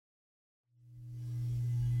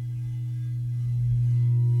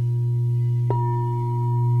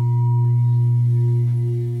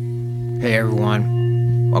Hey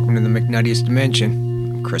everyone, welcome to the McNuttiest Dimension.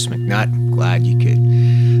 I'm Chris McNutt. Glad you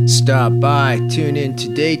could stop by, tune in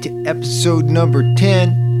today to episode number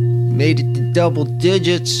 10. Made it to double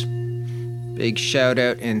digits. Big shout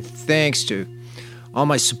out and thanks to all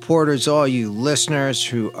my supporters, all you listeners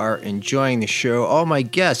who are enjoying the show, all my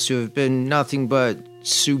guests who have been nothing but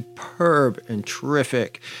superb and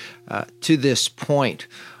terrific to this point.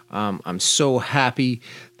 I'm so happy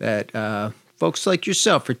that folks like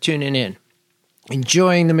yourself are tuning in,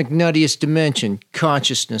 enjoying the McNuttiest Dimension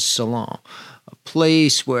Consciousness Salon, a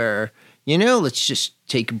place where, let's just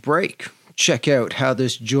take a break, check out how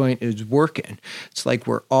this joint is working. It's like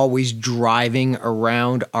we're always driving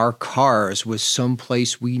around our cars with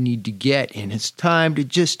someplace we need to get, and it's time to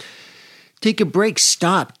just take a break,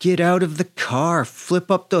 stop, get out of the car,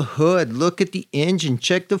 flip up the hood, look at the engine,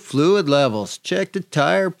 check the fluid levels, check the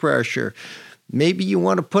tire pressure. Maybe you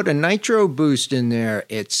want to put a nitro boost in there.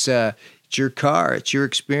 It's your car, it's your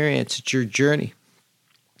experience, it's your journey.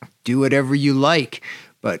 Do whatever you like,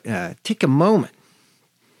 but take a moment.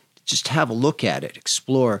 Just have a look at it,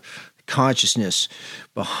 explore consciousness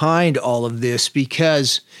behind all of this,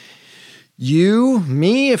 because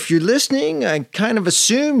me, if you're listening, I kind of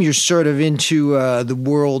assume you're sort of into the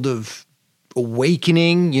world of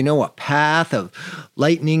awakening, a path of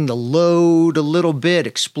lightening the load a little bit,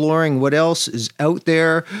 exploring what else is out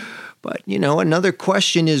there. But, another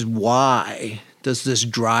question is, why does this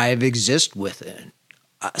drive exist within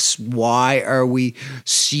us? Why are we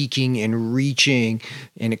seeking and reaching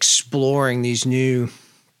and exploring these new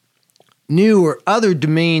or other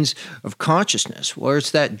domains of consciousness?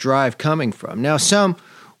 Where's that drive coming from? Now, some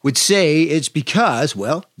would say it's because,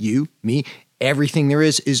 you, me, everything there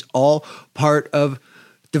is all part of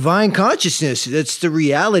divine consciousness. That's the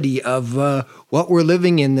reality of what we're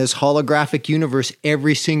living in, this holographic universe.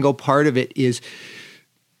 Every single part of it is,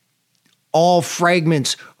 all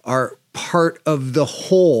fragments are part of the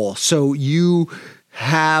whole. So you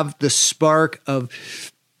have the spark of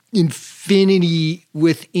infinity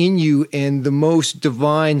within you, and the most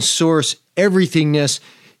divine source, everythingness,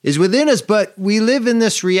 is within us. But we live in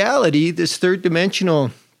this reality, this third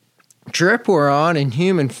dimensional trip we're on in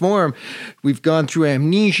human form. We've gone through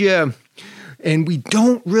amnesia, and we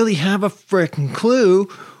don't really have a freaking clue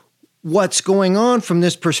what's going on from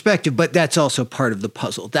this perspective, but that's also part of the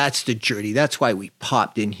puzzle. That's the journey. That's why we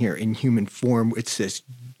popped in here in human form. It's this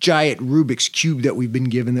giant Rubik's Cube that we've been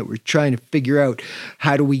given, that we're trying to figure out,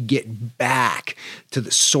 how do we get back to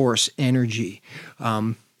the source energy?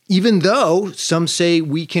 Even though some say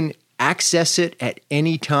we can access it at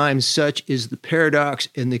any time, such is the paradox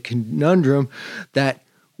and the conundrum that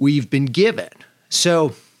we've been given.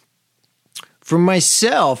 So for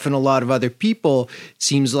myself and a lot of other people, it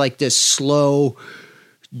seems like this slow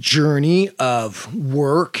journey of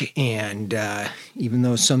work, and even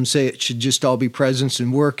though some say it should just all be presence,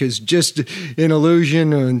 and work is just an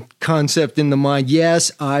illusion and concept in the mind,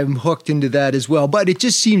 yes, I'm hooked into that as well, but it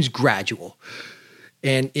just seems gradual.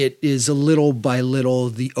 And it is a little by little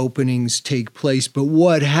the openings take place. But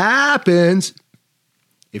what happens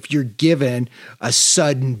if you're given a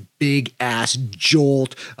sudden big ass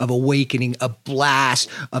jolt of awakening, a blast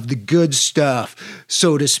of the good stuff,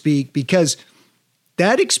 so to speak? Because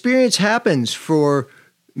that experience happens for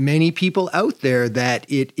many people out there,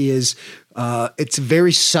 that it is, it's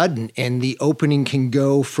very sudden, and the opening can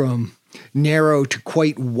go from narrow to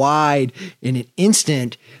quite wide in an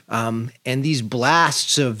instant, and these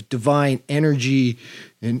blasts of divine energy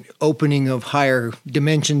and opening of higher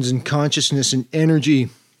dimensions and consciousness and energy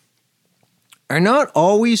are not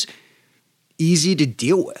always easy to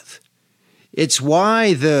deal with. It's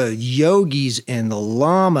why the yogis and the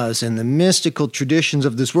lamas and the mystical traditions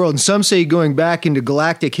of this world, and some say going back into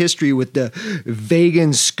galactic history with the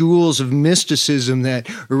Vegan schools of mysticism that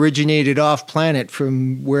originated off planet,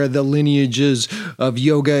 from where the lineages of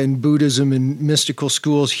yoga and Buddhism and mystical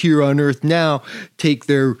schools here on Earth now take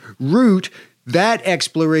their root, that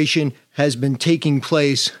exploration has been taking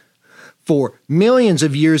place for millions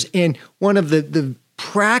of years. And one of the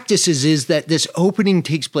practices is that this opening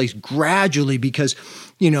takes place gradually, because,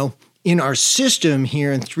 in our system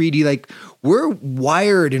here in 3D, like, we're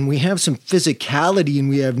wired and we have some physicality and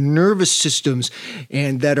we have nervous systems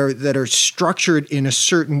and that are structured in a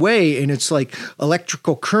certain way. And it's like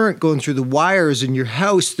electrical current going through the wires in your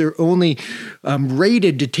house. They're only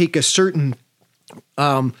rated to take a certain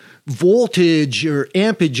voltage or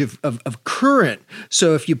ampage of current.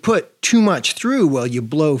 So if you put too much through, you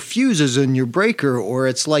blow fuses in your breaker. Or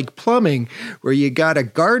it's like plumbing, where you got a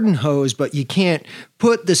garden hose, but you can't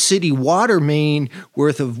put the city water main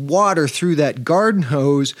worth of water through that garden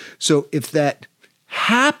hose. So if that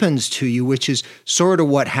happens to you, which is sort of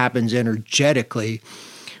what happens energetically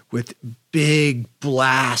with big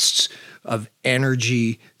blasts of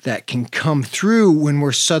energy that can come through when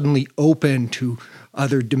we're suddenly open to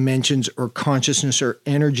other dimensions or consciousness, or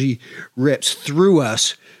energy rips through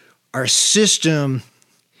us. Our system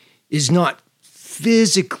is not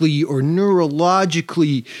physically or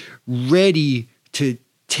neurologically ready to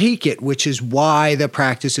take it, which is why the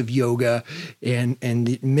practice of yoga and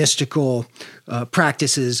the mystical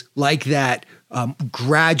practices like that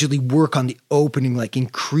gradually work on the opening, like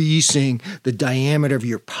increasing the diameter of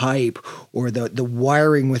your pipe, or the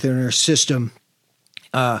wiring within our system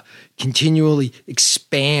continually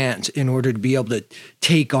expands in order to be able to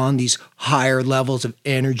take on these higher levels of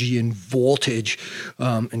energy and voltage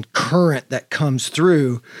and current that comes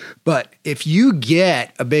through. But if you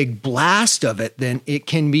get a big blast of it, then it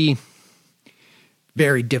can be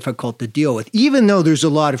very difficult to deal with, even though there's a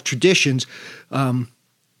lot of traditions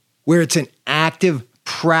where it's an active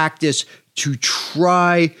practice to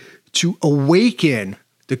try to awaken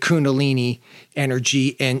the Kundalini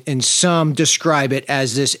energy, and some describe it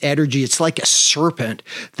as this energy. It's like a serpent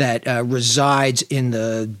that resides in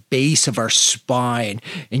the base of our spine,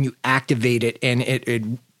 and you activate it, and it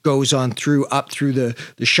goes on up through the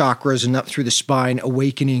chakras and up through the spine,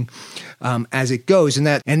 awakening as it goes. And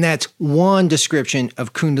that's one description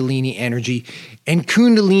of Kundalini energy. And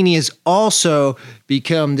Kundalini has also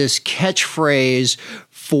become this catchphrase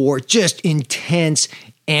for just intense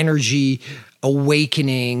energy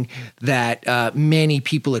awakening that many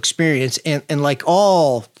people experience. And like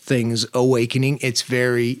all things awakening, it's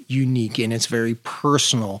very unique and it's very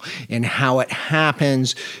personal. And how it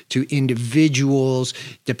happens to individuals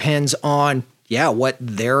depends on, what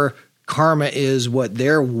their karma is, what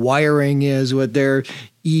their wiring is, what their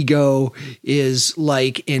ego is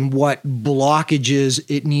like, and what blockages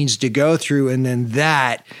it needs to go through. And then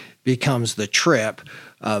that becomes the trip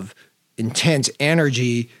of intense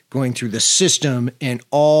energy going through the system, and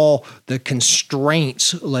all the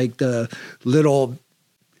constraints, like the little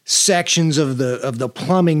sections of the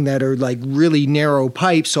plumbing that are like really narrow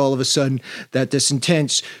pipes, all of a sudden that this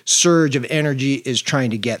intense surge of energy is trying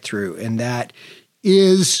to get through. And that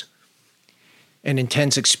is an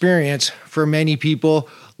intense experience for many people,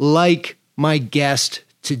 like my guest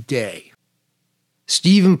today.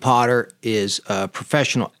 Stephen Potter is a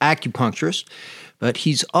professional acupuncturist, but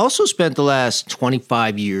he's also spent the last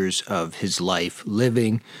 25 years of his life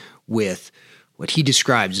living with what he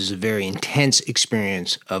describes as a very intense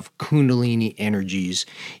experience of Kundalini energies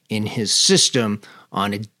in his system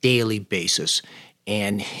on a daily basis.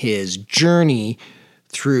 And his journey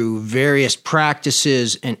through various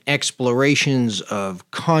practices and explorations of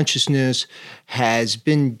consciousness has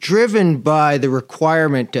been driven by the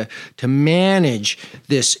requirement to manage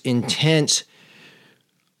this intense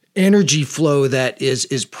energy flow that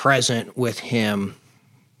is present with him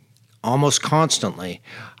almost constantly.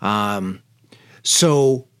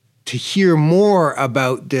 So to hear more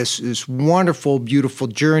about this wonderful, beautiful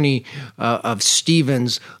journey of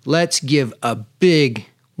Stephen's, let's give a big,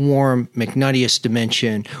 warm McNuttiest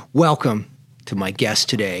dimension welcome to my guest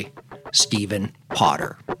today, Stephen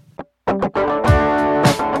Potter.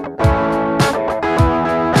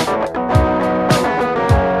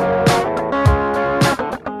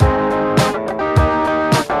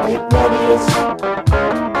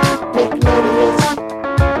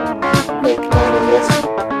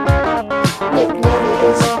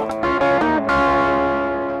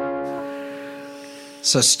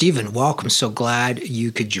 So, Stephen, welcome. So glad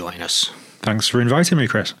you could join us. Thanks for inviting me,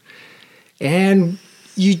 Chris. And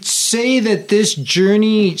you'd say that this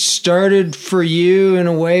journey started for you in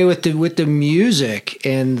a way with the music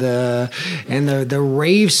and the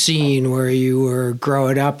rave scene where you were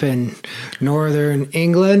growing up in northern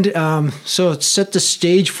England. So set the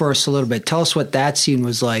stage for us a little bit. Tell us what that scene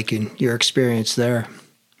was like and your experience there.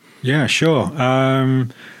 Yeah, sure.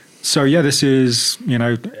 This is,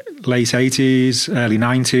 late 80s, early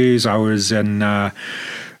 90s.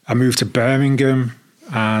 I moved to Birmingham,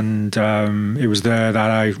 and it was there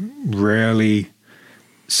that I really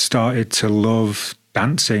started to love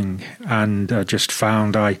dancing, and just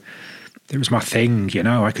found it was my thing.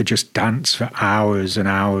 I could just dance for hours and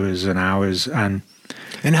hours and hours. And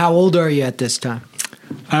how old are you at this time?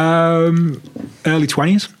 Early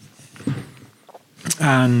 20s.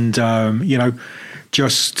 And,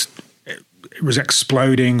 it was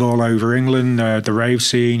exploding all over England, the rave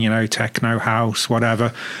scene, techno, house,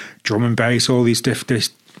 whatever, drum and bass, all this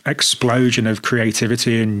explosion of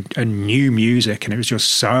creativity and new music. And it was just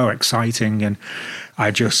so exciting. And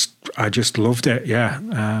I just loved it. Yeah.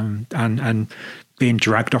 And being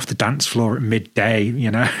dragged off the dance floor at midday,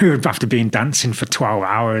 after being dancing for 12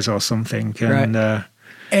 hours or something. And, right.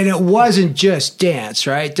 And it wasn't just dance,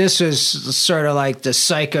 right? This is sort of like the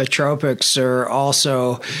psychotropics are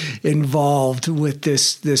also involved with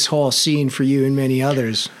this whole scene for you and many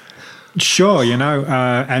others. Sure,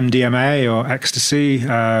 MDMA or ecstasy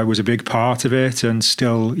was a big part of it, and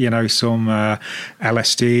still, some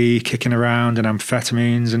LSD kicking around and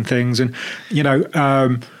amphetamines and things, and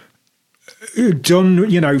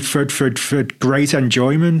done, for great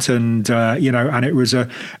enjoyment, and and it was a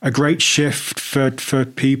great shift for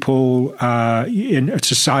people in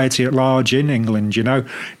society at large in England.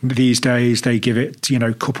 These days they give it,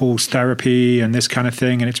 couples therapy and this kind of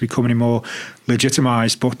thing, and it's becoming more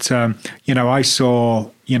legitimized. But I saw,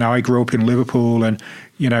 I grew up in Liverpool, and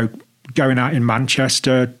going out in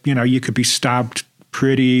Manchester, you could be stabbed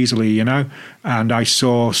pretty easily, and I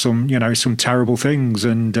saw some terrible things,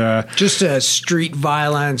 and just street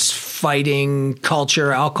violence, fighting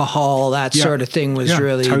culture, alcohol, that sort of thing was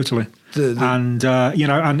really totally. And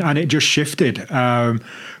it just shifted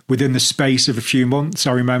within the space of a few months.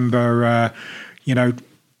 I remember,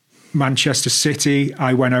 Manchester City.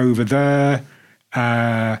 I went over there.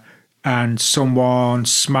 And someone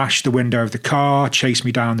smashed the window of the car, chased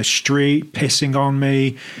me down the street, pissing on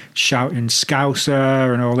me, shouting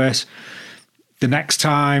Scouser and all this. The next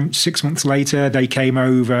time, 6 months later, they came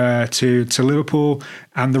over to Liverpool,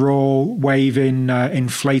 and they're all waving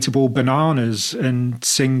inflatable bananas and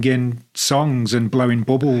singing songs and blowing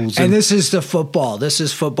bubbles. And this is the football. This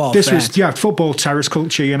is football. This was football terrace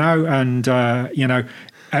culture, and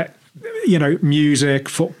music,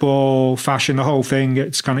 football, fashion, the whole thing.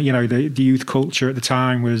 It's kind of, the youth culture at the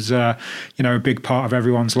time was, a big part of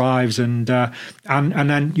everyone's lives. And then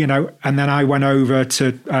I went over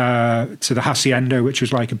to the Hacienda, which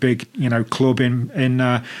was like a big, club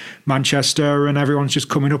in Manchester, and everyone's just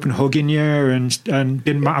coming up and hugging you, and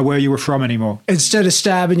didn't matter where you were from anymore. Instead of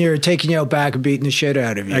stabbing you or taking you out back and beating the shit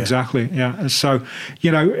out of you. Exactly. Yeah. So,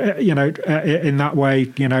 in that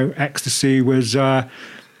way, ecstasy was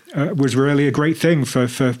really a great thing for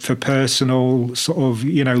personal sort of,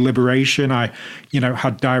 liberation. I,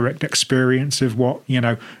 had direct experience of what,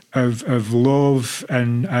 of love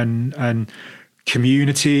and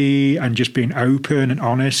community, and just being open and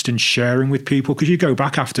honest and sharing with people. Because you go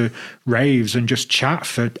back after raves and just chat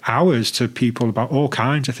for hours to people about all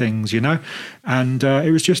kinds of things, and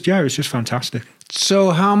it was just fantastic. So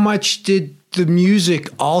how much did the music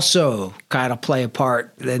also kind of play a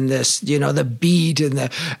part in this, the beat and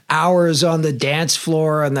the hours on the dance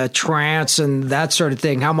floor and the trance and that sort of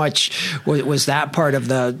thing? How much was that part of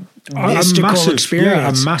the mystical experience? Yeah,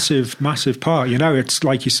 a massive part. It's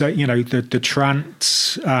like you say, the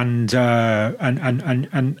trance and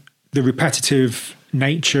the repetitive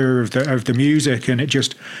nature of the music, and it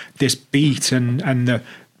just, this beat and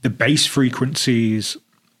the bass frequencies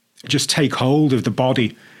just take hold of the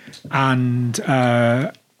body. And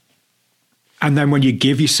then when you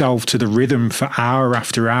give yourself to the rhythm for hour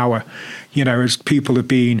after hour, as people have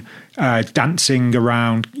been dancing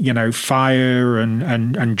around, fire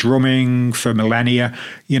and drumming for millennia,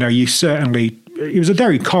 you certainly, it was a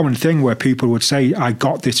very common thing where people would say, I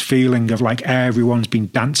got this feeling of like everyone's been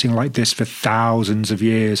dancing like this for thousands of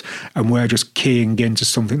years, and we're just keying into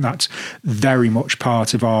something that's very much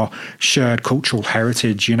part of our shared cultural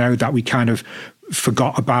heritage, that we kind of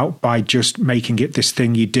forgot about by just making it this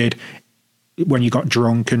thing you did when you got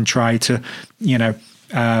drunk and tried to,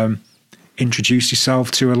 introduce yourself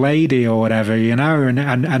to a lady or whatever,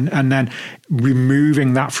 and then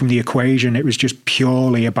removing that from the equation. It was just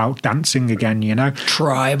purely about dancing again,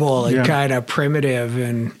 tribal and kind of primitive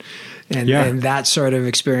and that sort of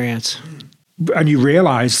experience. And you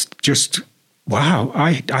realize just, wow,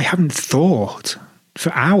 I haven't thought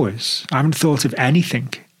for hours. I haven't thought of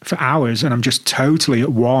anything for hours, and I'm just totally at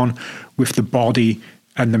one with the body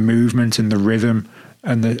and the movement and the rhythm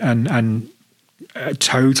and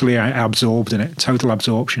totally absorbed in it. Total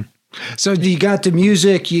absorption. So you got the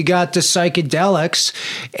music, you got the psychedelics,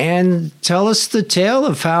 and tell us the tale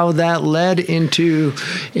of how that led into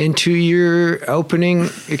your opening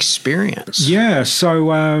experience. Yeah.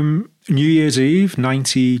 So New Year's Eve,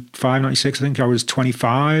 95, 96, I think I was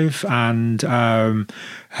 25, and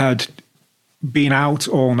had been out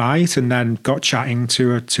all night, and then got chatting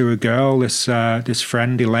to a girl, this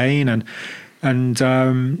friend Elaine,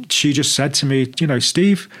 and she just said to me,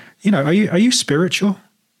 Steve, are you spiritual?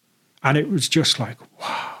 And it was just like,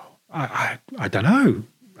 wow, I don't know,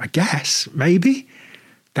 I guess maybe.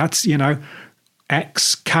 That's,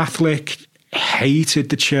 ex-Catholic, hated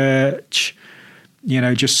the church,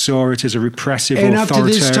 just saw it as a repressive and authoritarian.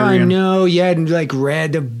 up to this time, no, you hadn't like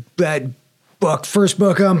read that first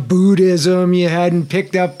book on Buddhism. You hadn't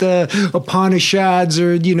picked up the Upanishads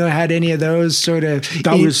or had any of those sort of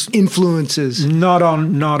influences. Not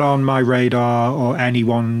on my radar or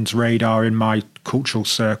anyone's radar in my cultural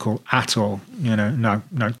circle at all. No.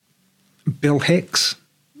 Bill Hicks.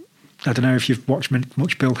 I don't know if you've watched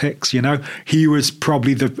much Bill Hicks. He was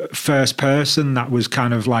probably the first person that was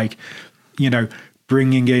kind of like,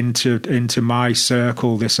 bringing into my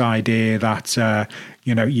circle this idea that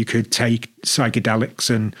you could take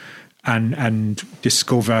psychedelics and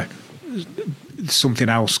discover something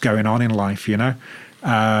else going on in life,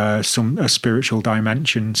 a spiritual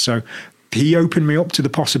dimension. So he opened me up to the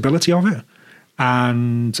possibility of it,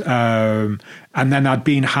 and then I'd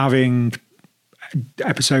been having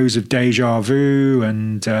episodes of deja vu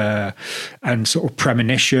and sort of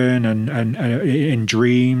premonition and in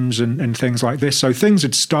dreams and things like this. So things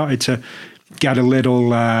had started to get a little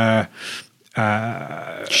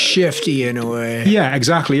shifty in a way. Yeah,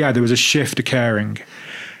 exactly. Yeah, there was a shift occurring.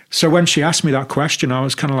 So when she asked me that question, I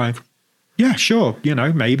was kind of like, yeah, sure,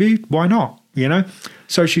 maybe, why not?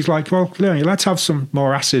 So she's like, well, let's have some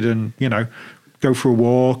more acid and go for a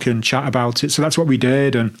walk and chat about it. So that's what we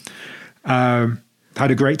did, and had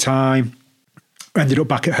a great time. Ended up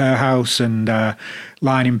back at her house and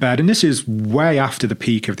lying in bed. And this is way after the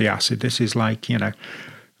peak of the acid. This is like,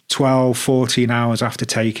 12, 14 hours after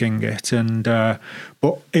taking it. And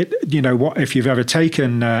but it, if you've ever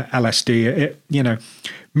taken LSD, it,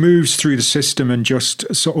 moves through the system and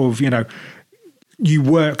just sort of, you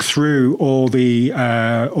work through all the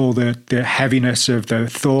heaviness of the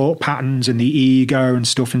thought patterns and the ego and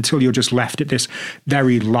stuff until you're just left at this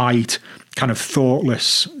very light, kind of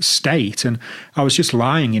thoughtless state. And I was just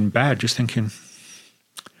lying in bed, just thinking,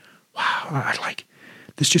 wow,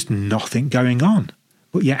 there's just nothing going on,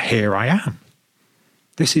 but yet here I am.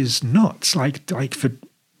 This is nuts. Like for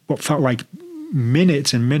what felt like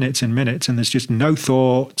minutes and minutes and minutes, and there's just no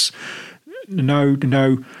thoughts, no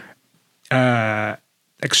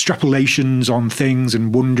extrapolations on things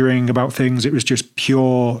and wondering about things. It was just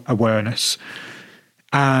pure awareness.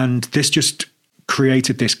 And this just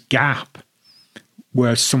created this gap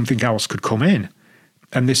where something else could come in.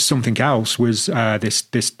 And this something else was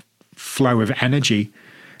this flow of energy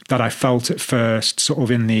that I felt at first sort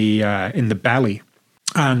of in the belly.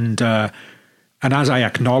 And as I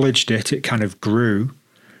acknowledged it, it kind of grew.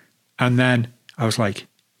 And then I was like,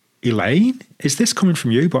 Elaine, is this coming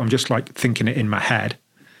from you? But I'm just like thinking it in my head.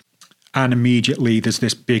 And immediately there's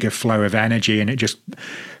this bigger flow of energy and it just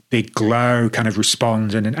big glow kind of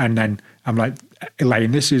responds. And then I'm like,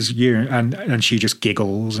 Elaine, this is you. And she just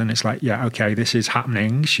giggles and it's like, yeah, okay, this is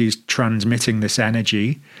happening. She's transmitting this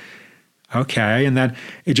energy. Okay. And then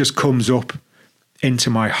it just comes up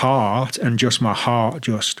into my heart and just my heart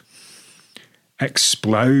just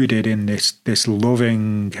exploded in this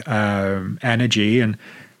loving energy. And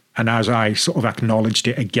as I sort of acknowledged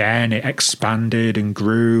it again, it expanded and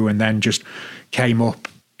grew and then just came up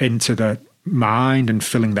into the mind and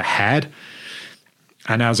filling the head.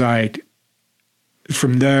 And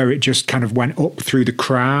from there, it just kind of went up through the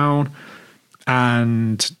crown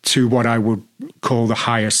and to what I would call the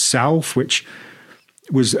higher self, which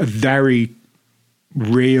was a very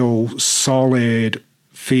real, solid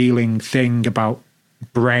feeling thing about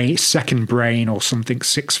second brain or something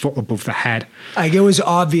 6 foot above the head. Like it was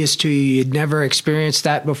obvious to you. You'd never experienced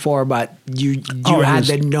that before, but you had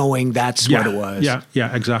the knowing that's what it was.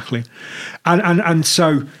 Yeah, exactly. And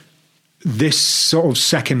so this sort of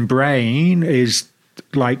second brain is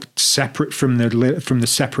like separate from the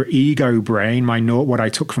separate ego brain, what I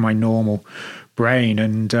took from my normal brain,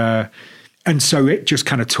 and so it just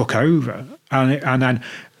kind of took over, and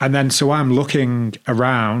then so I'm looking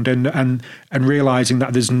around and realizing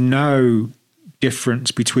that there's no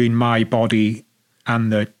difference between my body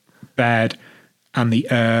and the bed and the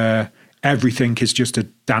air. Everything is just a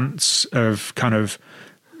dance of kind of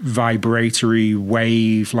vibratory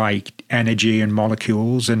wave-like energy and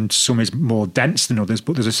molecules, and some is more dense than others,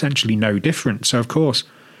 but there's essentially no difference. So of course,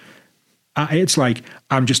 it's like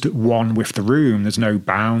I'm just at one with the room. There's no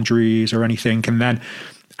boundaries or anything. And then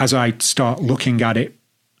as I start looking at it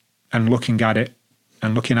and looking at it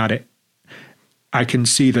and looking at it, I can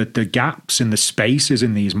see that the gaps in the spaces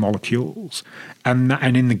in these molecules, and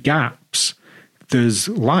in the gaps, there's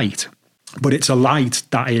light, but it's a light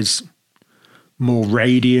that is more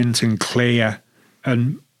radiant and clear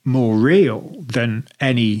and more real than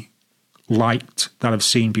any light that I've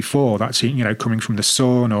seen before. That's, coming from the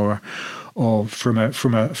sun or from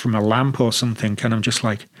a lamp or something. And I'm just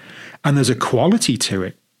like, and there's a quality to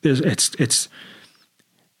it.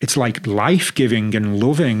 it's like life-giving and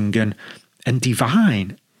loving and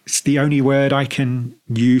divine. It's the only word I can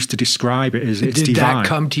use to describe it. Is it's Did divine. that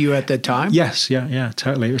come to you at the time? Yes, yeah,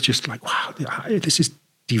 totally. It was just like, wow, this is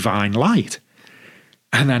divine light.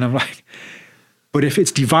 And then I'm like, but if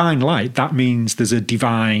it's divine light, that means there's a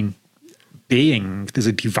divine being, there's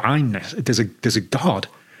a divineness, there's a God.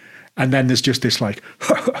 And then there's just this like,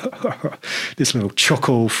 this little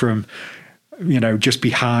chuckle from, just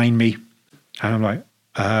behind me. And I'm like,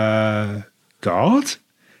 God?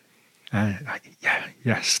 And like,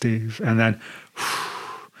 yeah, Steve. And then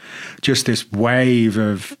just this wave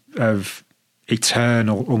of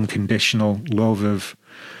eternal, unconditional love of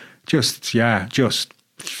just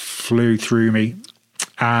flew through me.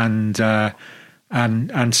 And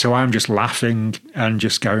so I'm just laughing and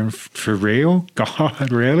just going, for real?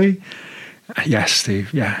 God, really? Yes,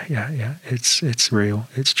 Steve. Yeah. It's real.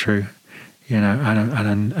 It's true.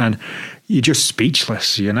 And you're just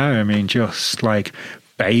speechless, I mean, just like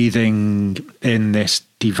bathing in this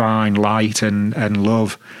divine light and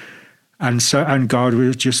love. And God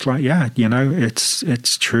was just like,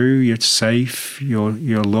 it's true. It's safe.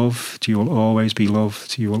 You're loved. You will always be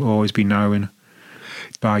loved. You will always be known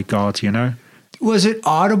by God, Was it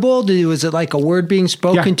audible? Was it like a word being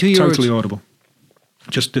spoken to you? Totally audible.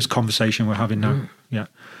 Just this conversation we're having now. Yeah.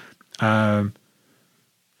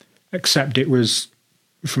 Except it was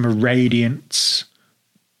from a radiance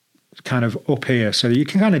kind of up here. So you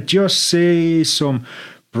can kind of just see some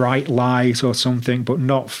bright light or something, but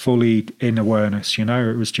not fully in awareness,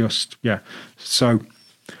 It was just, So.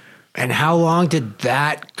 And how long did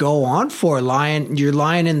that go on for? You're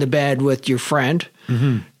lying in the bed with your friend.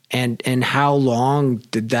 Mm-hmm. And how long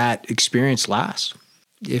did that experience last?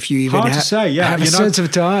 If you even hard to say, have a sense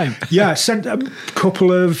of time. Yeah, sent a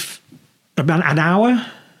couple of about an hour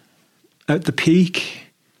at the peak,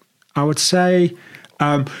 I would say.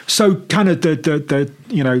 So kind of the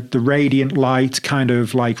radiant light kind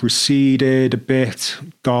of like receded a bit.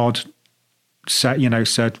 God said,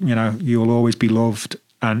 you'll always be loved,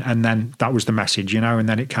 and then that was the message, and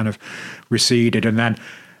then it kind of receded, and then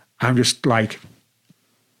I'm just like.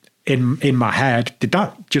 In my head, did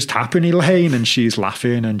that just happen, Elaine? And she's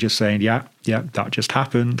laughing and just saying, yeah, that just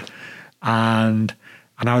happened. And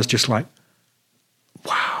I was just like,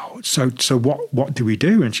 wow. So what do we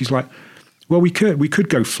do? And she's like, well, we could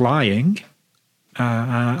go flying.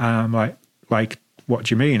 And I'm like, what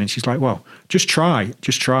do you mean? And she's like, well, just try,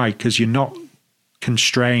 because you're not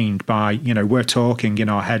constrained by, we're talking in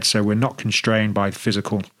our head, so we're not constrained by the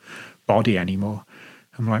physical body anymore.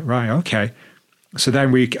 I'm like, right, okay. So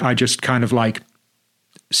then I just kind of like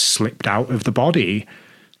slipped out of the body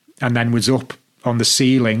and then was up on the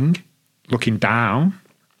ceiling looking down.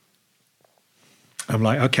 I'm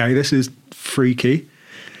like, okay, this is freaky.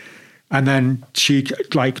 And then she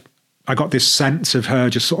like, I got this sense of her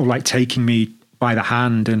just sort of like taking me by the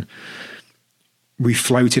hand, and we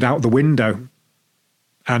floated out the window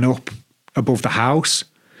and up above the house,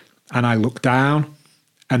 and I looked down,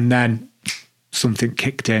 and then something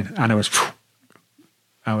kicked in and I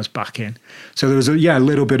was back in. So there was a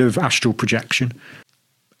little bit of astral projection.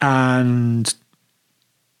 And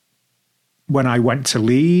when I went to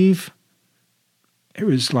leave, it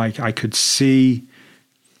was like I could see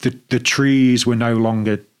the trees were no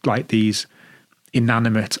longer like these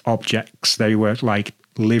inanimate objects. They were like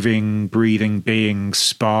living, breathing beings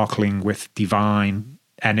sparkling with divine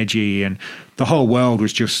energy. And the whole world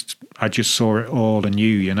was I just saw it all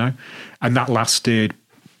anew, And that lasted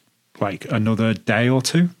like another day or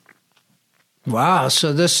two. Wow.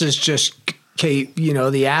 So this is just,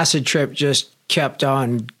 the acid trip just kept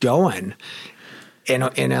on going in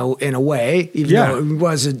a way, even though it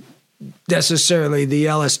wasn't necessarily the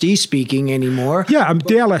LSD speaking anymore. Yeah.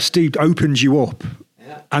 The LSD opens you up.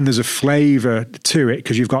 And there's a flavor to it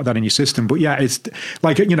because you've got that in your system. But it's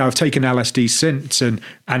like, I've taken LSD since and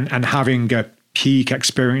having a peak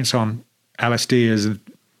experience on LSD is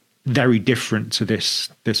very different to this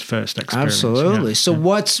first experience. Absolutely. Yeah. So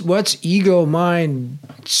what's ego mind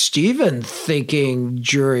Stephen thinking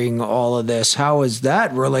during all of this? How is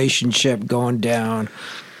that relationship going down?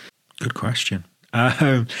 Good question.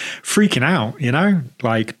 Freaking out,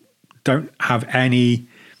 like don't have any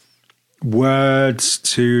words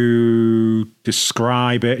to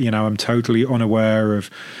describe it. I'm totally unaware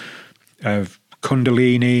of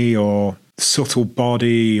Kundalini or subtle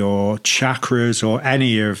body or chakras or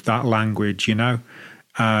any of that language,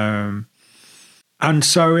 and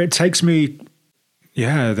so it takes me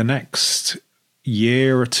the next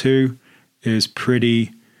year or two is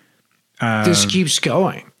pretty this keeps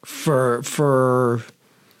going for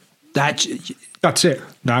that That's it.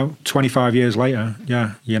 Now, 25 years later,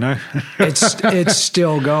 yeah, you know. It's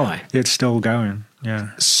still going. It's still going, yeah.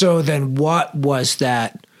 So then what was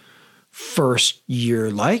that first year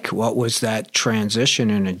like? What was that transition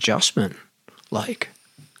and adjustment like?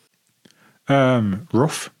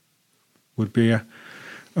 Rough would be a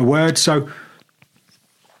word. So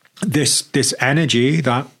this energy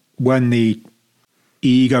that when the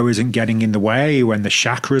ego isn't getting in the way, when the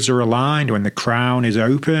chakras are aligned, when the crown is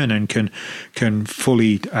open and can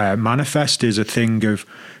fully manifest, is a thing of,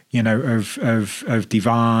 you know, of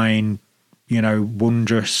divine, you know,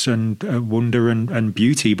 wondrous and wonder and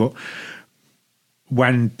beauty. But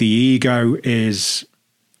when the ego is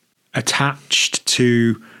attached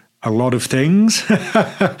to a lot of things,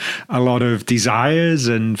 a lot of desires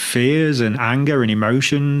and fears and anger and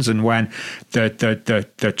emotions, and when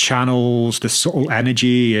the channels, the subtle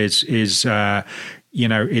energy is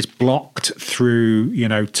blocked through, you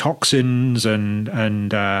know, toxins and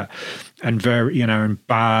very, you know, and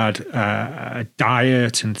bad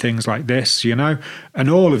diet and things like this, you know, and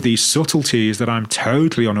all of these subtleties that I'm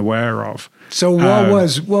totally unaware of. So what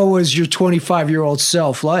was your 25-year-old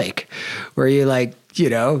self like? Were you like, you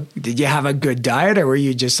know, did you have a good diet, or were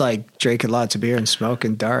you just like drinking lots of beer and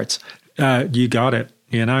smoking darts? You got it.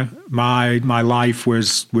 You know, my life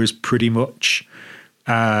was pretty much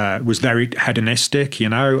was very hedonistic. You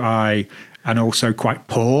know, and also quite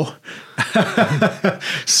poor.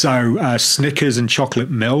 So Snickers and chocolate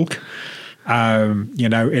milk. You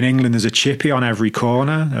know, in England there's a chippy on every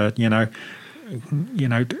corner. You know.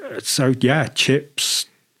 So yeah, chips,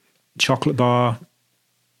 chocolate bar.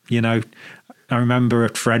 You know. I remember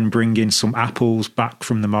a friend bringing some apples back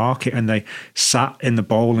from the market, and they sat in the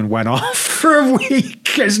bowl and went off for a week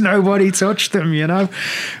because nobody touched them, you know.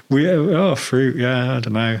 Fruit, yeah, I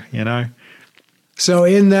don't know, you know. So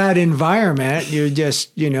in that environment, you're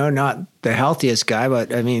just, you know, not the healthiest guy,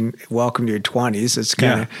 but I mean, welcome to your 20s.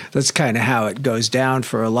 That's kind of how it goes down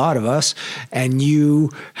for a lot of us. And you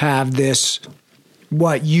have this,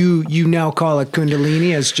 what you now call a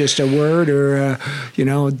Kundalini, as just a word, or you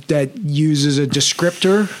know, that uses a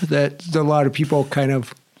descriptor that a lot of people kind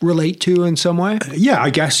of relate to in some way. Yeah, I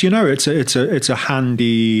guess, you know, it's a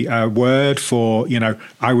handy word for, you know,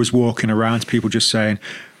 I was walking around, people just saying,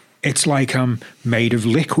 it's like I'm made of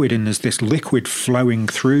liquid and there's this liquid flowing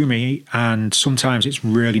through me, and sometimes it's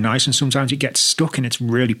really nice and sometimes it gets stuck and it's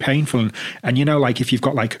really painful. And you know, like if you've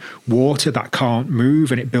got like water that can't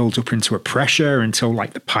move and it builds up into a pressure until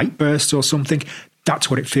like the pipe bursts or something,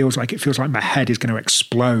 that's what it feels like. It feels like my head is going to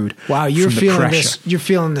explode. Wow, you're feeling this. You're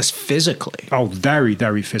feeling this physically. Oh, very,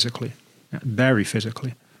 very physically. Very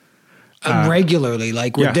physically. Regularly,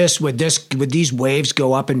 like would these waves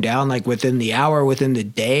go up and down, like within the hour, within the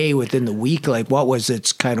day, within the week? Like what was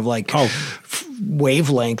its kind of like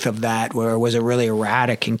wavelength of that? Where was it really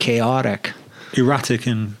erratic and chaotic? Erratic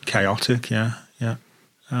and chaotic, yeah.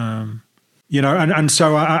 You know, and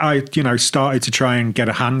so I you know, started to try and get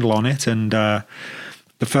a handle on it, and the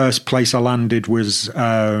first place I landed was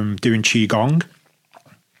doing qigong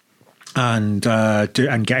and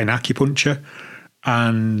getting acupuncture,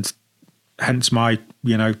 and hence my,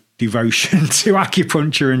 you know, devotion to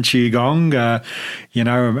acupuncture and qigong. You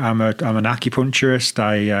know, I'm an acupuncturist.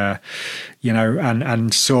 I, you know,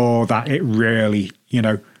 and saw that it really, you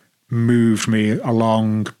know, moved me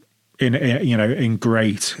along in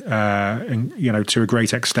great, to a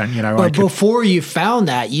great extent, you know. But before you found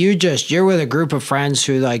that, you're with a group of friends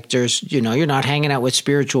who, like, there's, you know, you're not hanging out with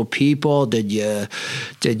spiritual people. Did you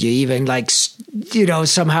even, like, you know,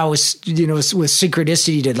 somehow, you know, with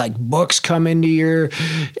synchronicity, did like books come into your,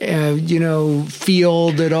 you know,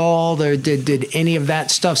 field at all? Or did any of that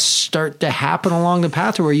stuff start to happen along the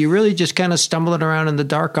path, or were you really just kind of stumbling around in the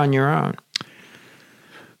dark on your own?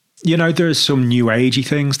 You know, there's some new agey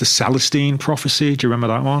things. The Celestine prophecy. Do you remember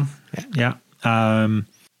that one? Yeah.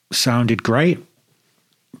 Sounded great,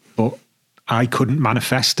 but I couldn't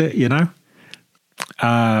manifest it, you know.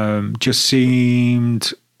 Just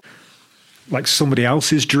seemed like somebody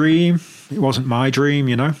else's dream. It wasn't my dream,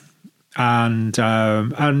 you know. And you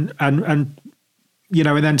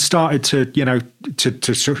know, and then started to, you know, to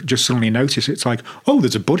just suddenly notice it's like, oh,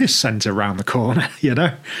 there's a Buddhist center around the corner, you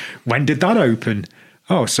know. When did that open?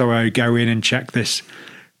 Oh, so I go in and check this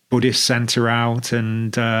Buddhist center out,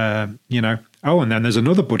 and, you know, oh, and then there's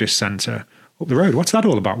another Buddhist center up the road. What's that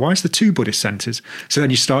all about? Why is there two Buddhist centers? So then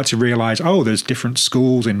you start to realize, oh, there's different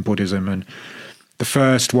schools in Buddhism. And the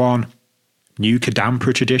first one, New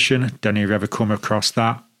Kadampa tradition. Don't know if you've ever come across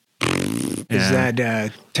that. Is that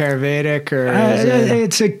Theravedic or?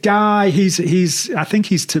 It's a guy. I think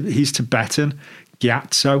he's Tibetan,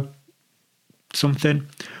 Gyatso, something.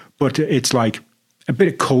 But it's like a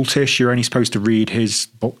bit cultish. You're only supposed to read his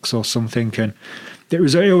books or something, and it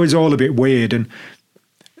was all a bit weird. And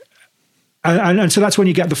so that's when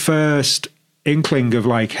you get the first inkling of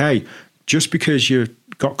like, hey, just because you've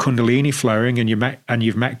got Kundalini flowing and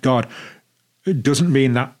you've met God, it doesn't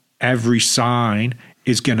mean that every sign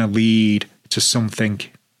is going to lead to something,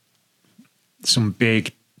 some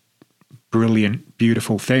big, brilliant,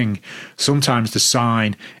 beautiful thing. Sometimes the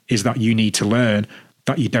sign is that you need to learn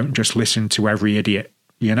that you don't just listen to every idiot,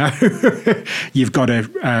 you know? You've got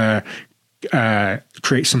to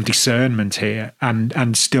create some discernment here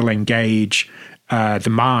and still engage the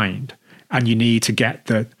mind. And you need to get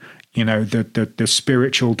the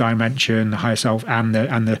spiritual dimension, the higher self, and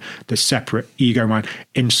the separate ego mind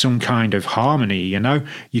in some kind of harmony. You know,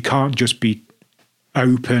 you can't just be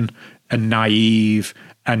open and naive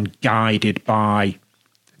and guided by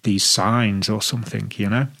these signs or something. You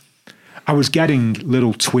know, I was getting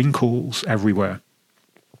little twinkles everywhere,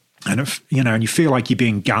 and and you feel like you're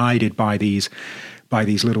being guided by these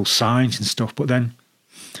little signs and stuff. But then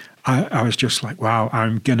I was just like, wow,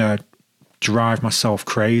 I'm gonna drive myself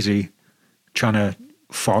crazy trying to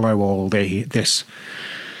follow all this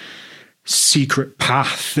secret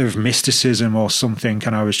path of mysticism or something,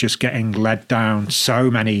 and I was just getting led down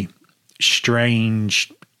so many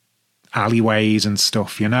strange alleyways and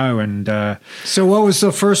stuff, you know. And so what was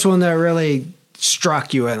the first one that really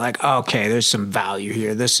struck you and like, okay, there's some value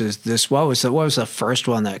here, what was the first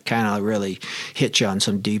one that kind of really hit you on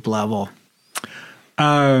some deep level?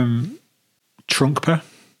 Trungpa.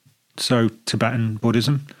 So Tibetan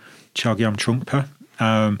Buddhism, Chogyam Trungpa.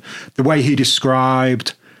 The way he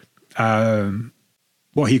described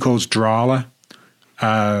what he calls drala,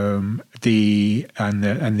 the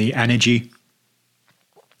energy,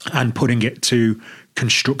 and putting it to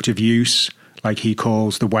constructive use, like he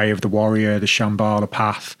calls the way of the warrior, the Shambhala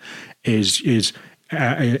path, is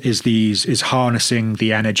harnessing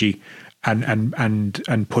the energy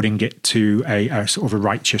and putting it to a sort of a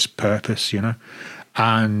righteous purpose, you know.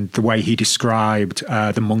 And the way he described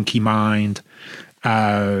the monkey mind,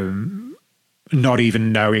 not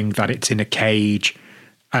even knowing that it's in a cage,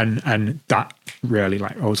 and that really,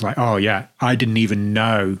 like, I was like, oh yeah, I didn't even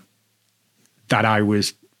know that I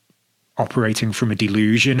was operating from a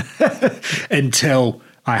delusion until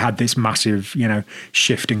I had this massive,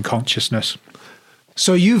 shift in consciousness.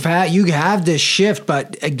 So you have this shift,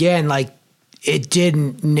 but again, like, it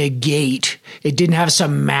didn't negate, it didn't have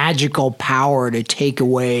some magical power to take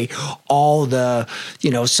away all the,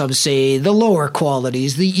 some say the lower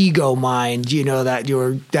qualities, the ego mind,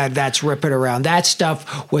 that's ripping around. That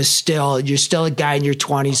stuff was still, you're still a guy in your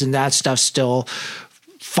 20s and that stuff's still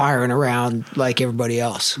firing around like everybody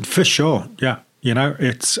else. For sure. Yeah.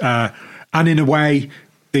 It's, and in a way,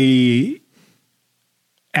 the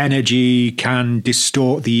energy can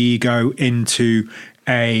distort the ego into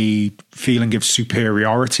a feeling of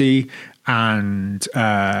superiority, and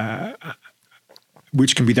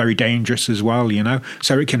which can be very dangerous as well,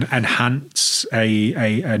 So it can enhance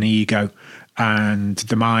an ego and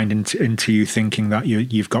the mind into you thinking that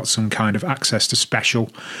you've got some kind of access to special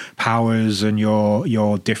powers and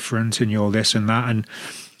you're different and you're this and that,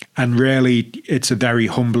 and really it's a very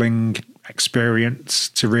humbling experience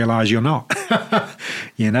to realize you're not.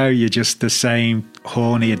 You're just the same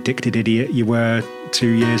horny, addicted idiot you were 2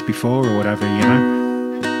 years before or whatever,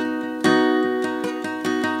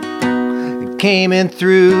 It came in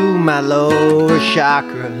through my lower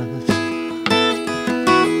chakras,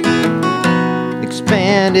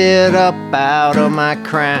 expanded up out of my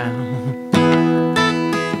crown,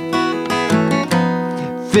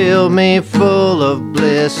 filled me full of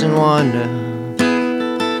bliss and wonder,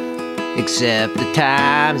 except the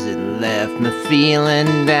times it left me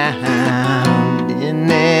feeling down.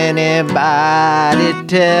 Didn't anybody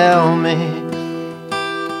tell me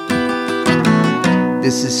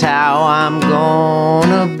this is how I'm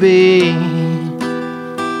gonna be?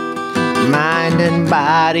 Mind and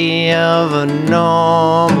body of a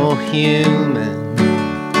normal human,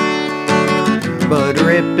 but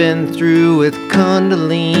ripping through with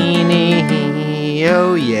Kundalini,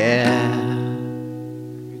 oh yeah.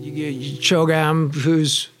 Chogyam,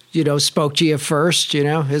 who's, spoke to you first,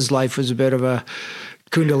 his life was a bit of a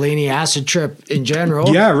Kundalini acid trip in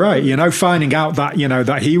general. Yeah, right. Finding out that,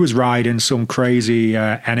 that he was riding some crazy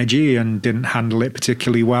energy and didn't handle it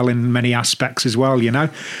particularly well in many aspects as well,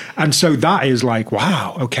 And so that is like,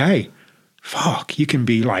 wow, okay, fuck, you can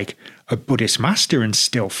be like a Buddhist master and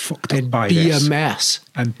still fucked up by this. And be a mess.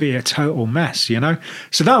 And be a total mess,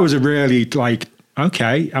 So that was a really like,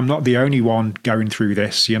 okay, I'm not the only one going through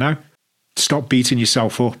this, Stop beating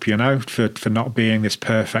yourself up, for not being this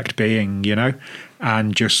perfect being,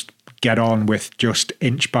 and just get on with just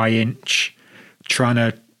inch by inch trying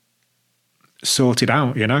to sort it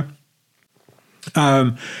out, you know?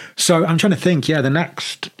 So I'm trying to think, the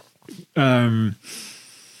next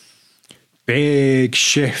big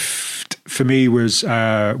shift for me was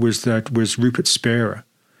Rupert Spira,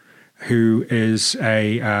 who is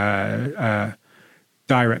a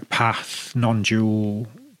direct path, non-dual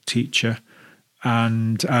teacher,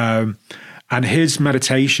 and his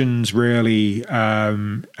meditations really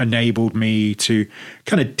enabled me to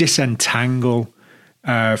kind of disentangle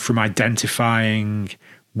from identifying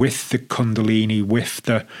with the Kundalini, with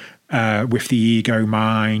the ego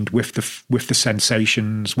mind, with the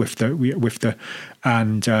sensations,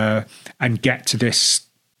 and get to this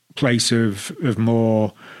place of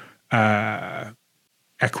more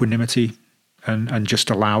equanimity and just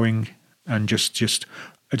allowing and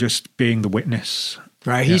just being the witness.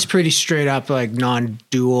 Right. He's pretty straight up, like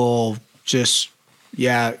non-dual, just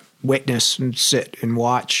witness and sit and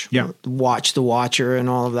watch. Yeah. Watch the watcher and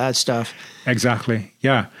all of that stuff. Exactly.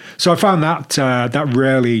 Yeah. So I found that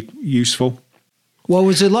really useful. What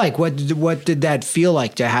was it like? What did that feel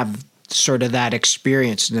like to have sort of that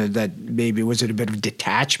experience? That maybe, was it a bit of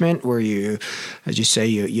detachment where you, as you say,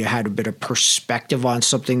 you had a bit of perspective on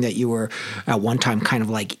something that you were at one time kind of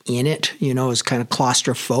like in it, you know, as kind of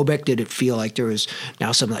claustrophobic? Did it feel like there was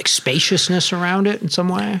now some like spaciousness around it in some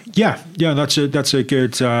way? Yeah. That's a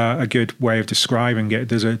good way of describing it.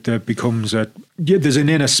 There's an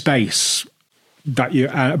inner space that you,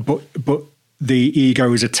 but the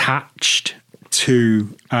ego is attached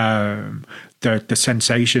to the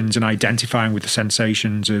sensations and identifying with the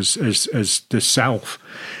sensations as the self.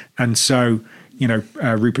 And so, you know,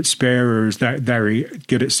 Rupert Spira is very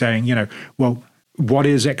good at saying, you know, well, what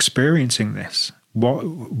is experiencing this?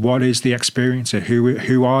 What is the experiencer?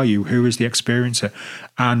 Who are you? Who is the experiencer?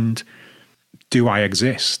 And do I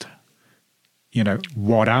exist? You know,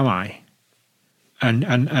 what am I? And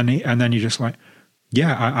then you're just like,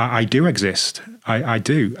 I do exist. I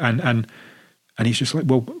do. And he's just like,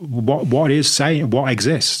 well, what is saying, what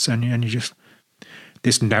exists? And you just,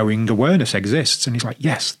 this knowing awareness exists. And he's like,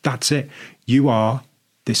 yes, that's it. You are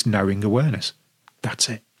this knowing awareness. That's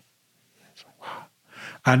it. It's like, wow.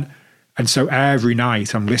 And so every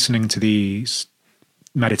night I'm listening to these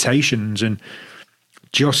meditations, and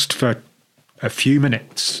just for a few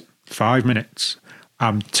minutes, 5 minutes,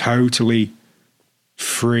 I'm totally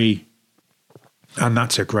free. And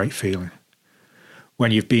that's a great feeling.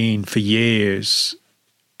 When you've been for years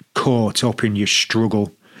caught up in your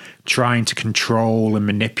struggle, trying to control and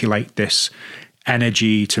manipulate this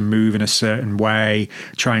energy to move in a certain way,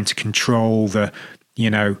 trying to control the, you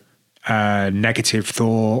know, negative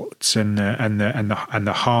thoughts and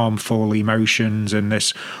the harmful emotions and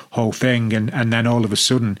this whole thing, and then all of a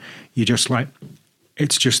sudden you're just like,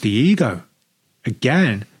 it's just the ego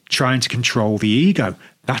again, trying to control the ego.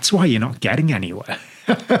 That's why you're not getting anywhere.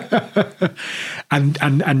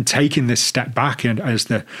 and taking this step back and as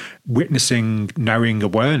the witnessing, knowing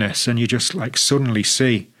awareness, and you just like suddenly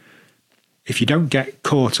see, if you don't get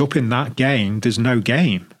caught up in that game, there's no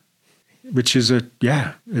game, which is a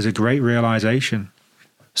great realization.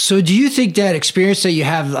 So do you think that experience that you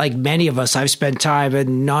have, like many of us, I've spent time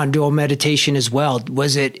in non-dual meditation as well,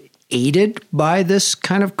 was it aided by this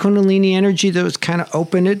kind of Kundalini energy that was kind of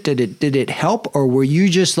opened it? Did it help? Or were you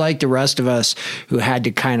just like the rest of us who had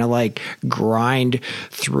to kind of like grind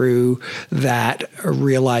through that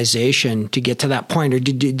realization to get to that point? Or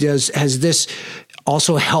has this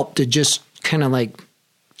also helped to just kind of like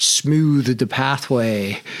smooth the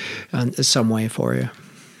pathway in some way for you?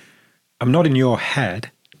 I'm not in your head,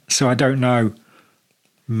 so I don't know.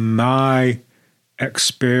 My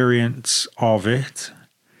experience of it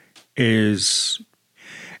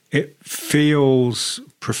feels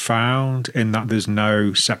profound in that there's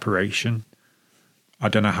no separation. I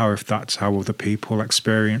don't know if that's how other people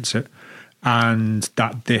experience it, and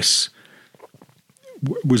that this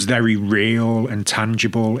was very real and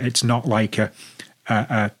tangible. It's not like a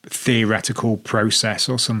theoretical process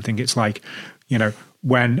or something. It's like, you know,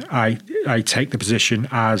 when I take the position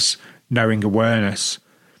as knowing awareness,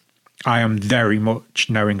 I am very much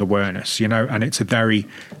knowing awareness, you know, and it's a very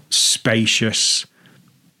spacious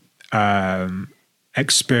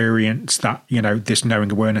experience that, you know, this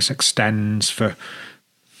knowing awareness extends for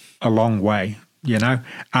a long way, you know,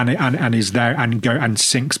 and is there and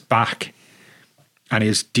sinks back and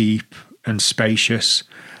is deep and spacious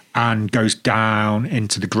and goes down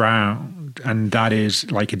into the ground, and that is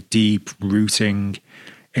like a deep rooting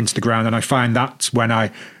into the ground. And I find that's when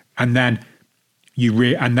and then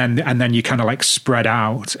you kind of like spread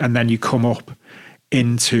out, and then you come up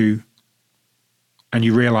into and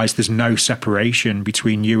you realize there's no separation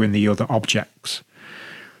between you and the other objects.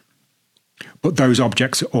 But those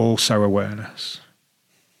objects are also awareness.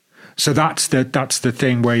 So that's the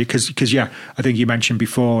thing where, because yeah, I think you mentioned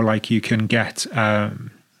before, like you can get,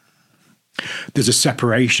 there's a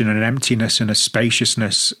separation and an emptiness and a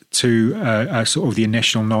spaciousness to a sort of the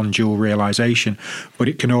initial non-dual realization, but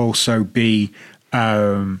it can also be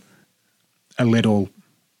a little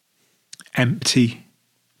empty,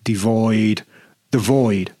 devoid, the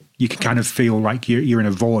void. You can kind of feel like you're in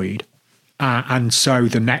a void. And so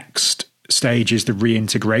the next stage is the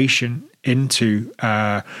reintegration into,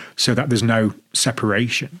 so that there's no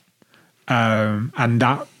separation. And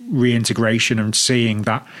that reintegration and seeing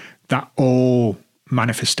that all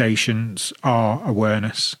manifestations are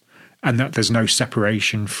awareness and that there's no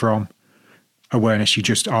separation from awareness. You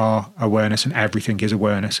just are awareness and everything is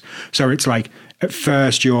awareness. So it's like at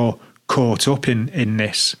first you're caught up in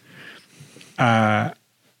this, and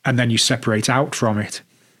then you separate out from it,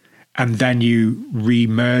 and then you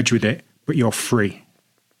re-merge with it, but you're free.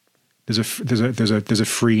 There's a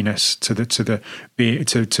freeness to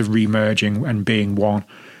re-merging and being one.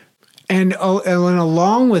 And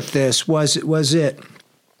along with this, was it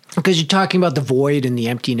because you're talking about the void and the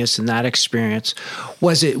emptiness in that experience?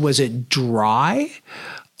 Was it dry,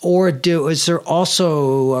 or is there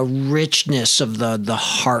also a richness of the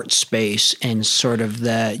heart space and sort of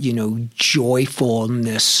the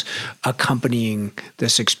joyfulness accompanying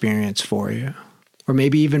this experience for you, or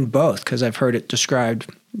maybe even both? Because I've heard it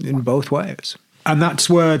described in both ways. And that's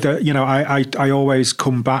where I always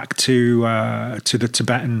come back to the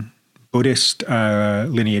Tibetan Buddhist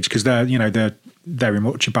lineage, because they're very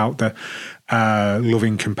much about the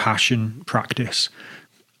loving compassion practice,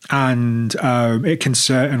 and it can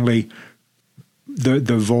certainly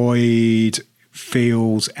the void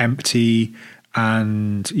feels empty,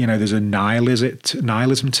 and there's a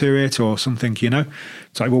nihilism to it or something.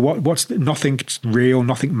 It's like, well, what's nothing's real,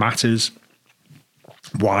 nothing matters.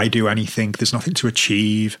 Why do anything? There's nothing to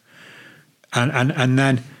achieve, and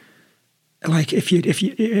then. Like if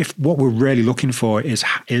what we're really looking for is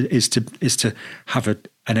to have an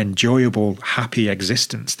enjoyable, happy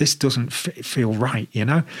existence, this doesn't feel right.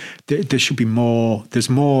 There should be more. There's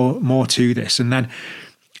more to this, and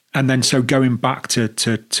then so going back to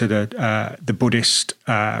the Buddhist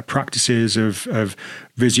practices of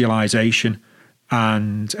visualization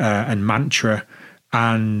and mantra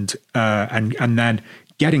and then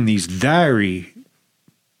getting these very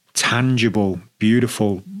tangible,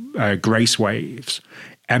 beautiful grace waves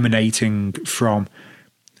emanating from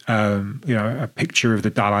a picture of the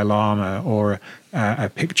Dalai Lama or a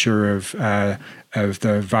picture of the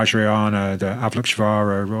Vajrayana, the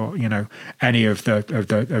Avalokiteshvara, or any of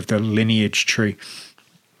the lineage tree.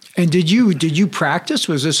 And did you practice?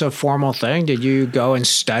 Was this a formal thing? Did you go and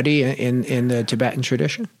study in the Tibetan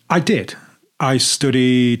tradition? I did. I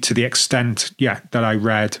studied to the extent, that I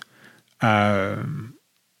read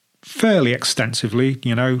fairly extensively,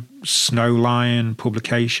 Snow Lion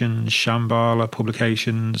publications, Shambhala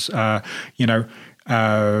publications,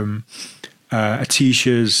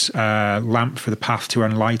 Atisha's Lamp for the Path to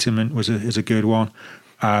Enlightenment is a good one.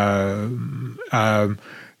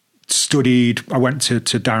 Studied, I went to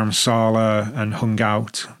Dharamsala and hung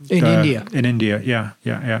out. India? In India, yeah.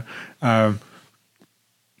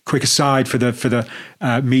 Quick aside for the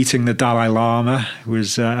meeting the Dalai Lama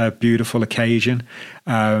was a beautiful occasion.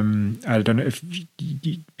 I don't know if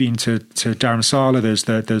you've been to Dharamsala. There's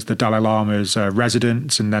the Dalai Lama's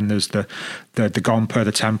residence, and then there's the Gompa,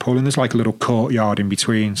 the temple, and there's like a little courtyard in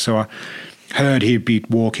between. So I heard he'd be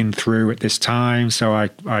walking through at this time, so I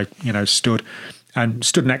stood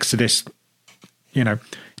next to this,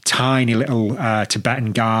 tiny little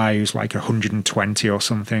Tibetan guy who's like 120 or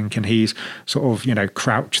something, and he's sort of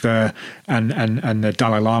crouched there, and the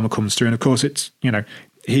Dalai Lama comes through, and of course it's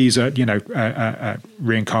he's a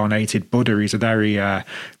reincarnated Buddha. He's a very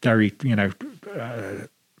very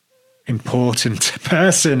important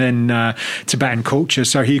person in Tibetan culture.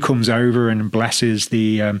 So he comes over and blesses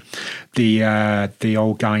the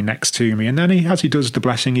old guy next to me, and then as he does the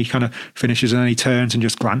blessing, he kind of finishes, and then he turns and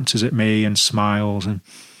just glances at me and smiles,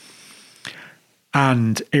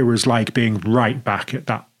 and it was like being right back at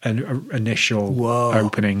that initial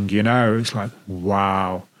opening. It's like,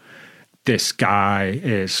 wow, this guy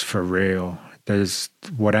is for real. There's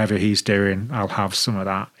whatever he's doing, I'll have some of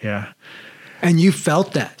that. Yeah. And you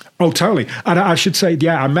felt that? Oh, totally. And I should say,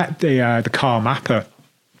 I met the Karmapa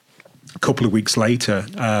a couple of weeks later.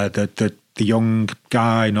 The young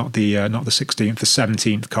guy, not the 16th, the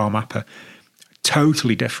 17th Karmapa,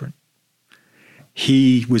 totally different.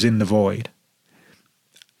 He was in the void.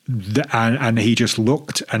 and he just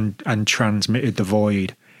looked and transmitted the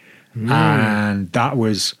void. And that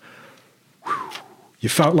was, you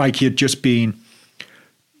felt like you'd just been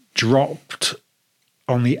dropped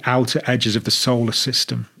on the outer edges of the solar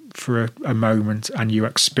system for a moment, and you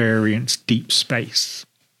experienced deep space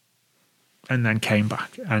and then came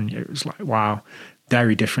back, and it was like, wow,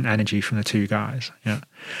 very different energy from the two guys. Yeah.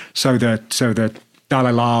 So the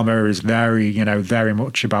Dalai Lama is very, very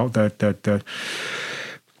much about the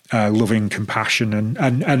loving compassion,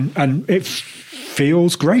 and it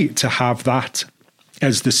feels great to have that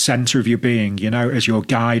as the center of your being, as your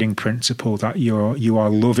guiding principle, that you are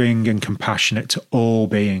loving and compassionate to all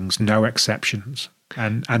beings, no exceptions,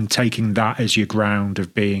 and taking that as your ground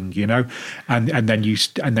of being, and then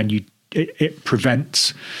it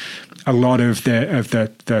prevents a lot of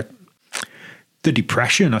the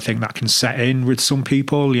depression, I think, that can set in with some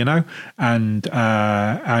people, and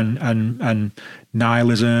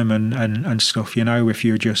nihilism and stuff, if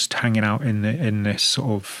you're just hanging out in this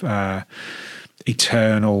sort of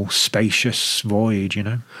eternal, spacious void,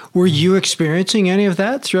 Were you experiencing any of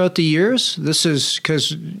that throughout the years? This is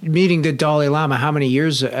because meeting the Dalai Lama, how many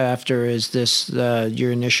years after is this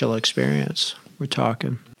your initial experience? We're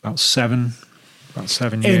talking about 7 years.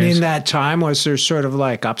 And in that time, was there sort of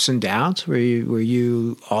like ups and downs? Were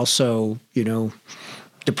you also,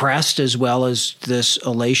 depressed, as well as this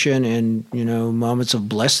elation and, moments of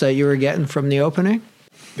bliss that you were getting from the opening?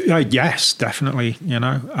 Yes, definitely.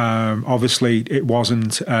 Obviously it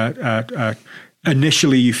wasn't,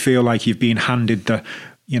 initially you feel like you've been handed the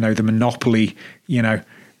Monopoly,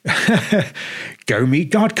 go meet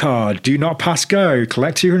God card, do not pass go,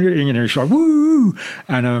 collect 200, it's like, woo,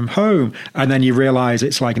 and I'm home. And then you realize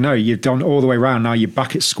it's like, no, you've done all the way around. Now you're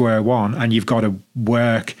back at square one, and you've got to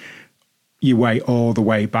work your way all the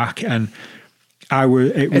way back. And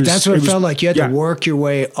that's what it felt like. You had to work your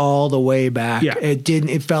way all the way back. Yeah.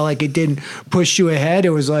 It felt like it didn't push you ahead. It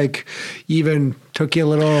was like even took you a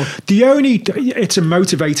little. It's a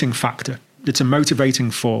motivating factor. It's a motivating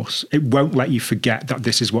force. It won't let you forget that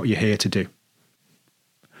this is what you're here to do.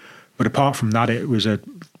 But apart from that, it was a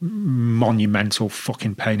monumental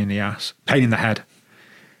fucking pain in the ass, pain in the head,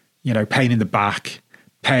 pain in the back,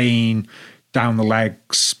 pain down the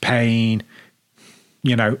legs, pain,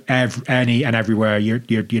 any and everywhere.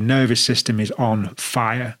 Your nervous system is on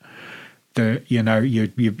fire.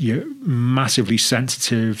 You're massively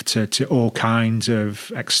sensitive to all kinds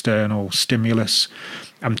of external stimulus.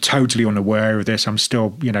 I'm totally unaware of this. I'm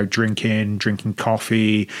still, drinking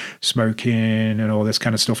coffee, smoking, and all this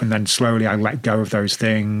kind of stuff. And then slowly I let go of those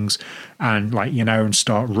things, and and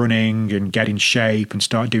start running and get in shape, and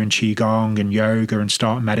start doing qigong and yoga, and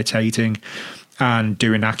start meditating and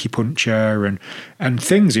doing acupuncture, and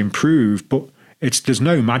things improve. But there's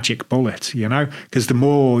no magic bullet, because the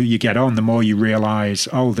more you get on, the more you realize,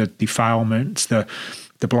 the defilements, the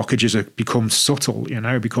blockages become subtle,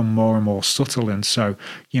 become more and more subtle. And so,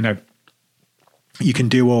 you can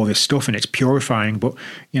do all this stuff and it's purifying. But,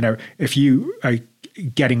 if you are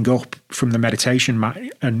getting up from the meditation mat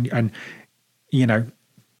and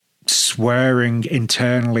swearing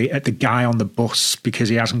internally at the guy on the bus because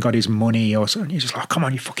he hasn't got his money or something, you're just like, come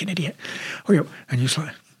on, you fucking idiot. And you're just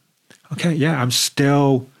like, okay, yeah, I'm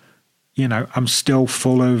still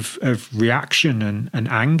full of reaction and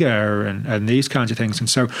anger and these kinds of things. And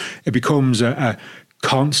so it becomes a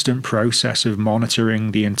constant process of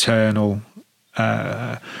monitoring the internal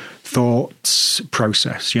thoughts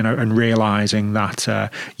process, and realizing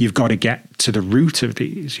that you've got to get to the root of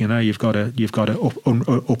these. You've got to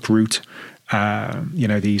uproot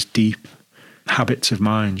these deep habits of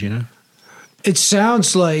mind. It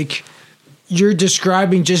sounds like you're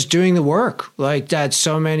describing just doing the work, like that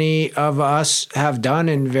so many of us have done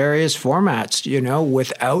in various formats,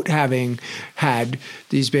 without having had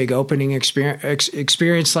these big opening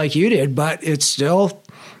experience like you did. But it's still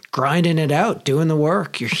grinding it out, doing the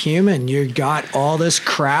work. You're human. You got all this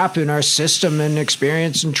crap in our system and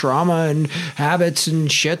experience and trauma and habits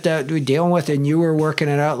and shit that we're dealing with, and you were working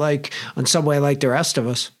it out like in some way like the rest of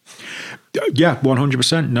us. Yeah,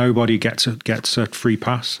 100%. Nobody gets a free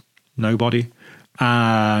pass. Nobody.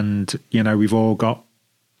 And, we've all got,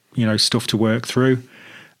 stuff to work through.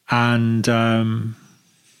 And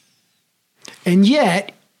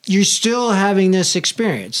yet you're still having this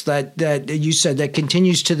experience that you said that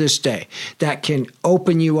continues to this day, that can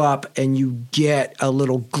open you up and you get a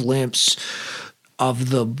little glimpse of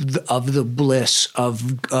the bliss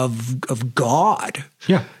of God.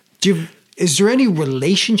 Yeah. is there any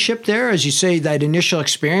relationship there? As you say, that initial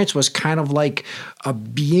experience was kind of like a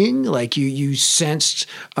being, like you sensed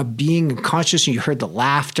a being in consciousness, and you heard the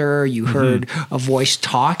laughter, you heard a voice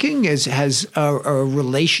talking. Has a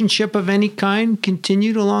relationship of any kind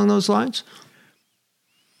continued along those lines?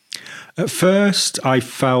 At first, I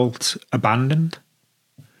felt abandoned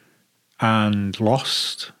and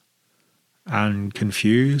lost and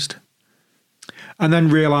confused. And then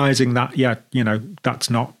realizing that, that's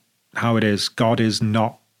not how it is. God is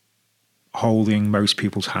not holding most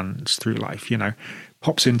people's hands through life,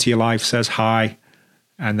 pops into your life, says hi,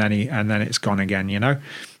 and then it's gone again,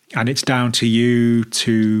 and it's down to you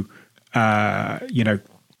to,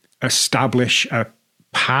 establish a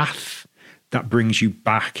path that brings you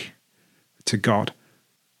back to God.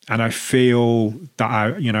 And I feel that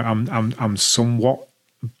I'm somewhat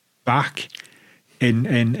back in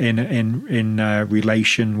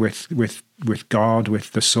relation with God,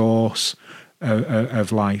 with the source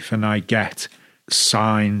of life, and I get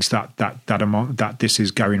signs that this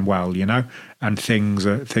is going well, and things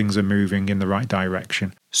are moving in the right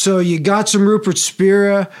direction. So you got some Rupert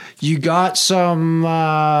Spira, you got some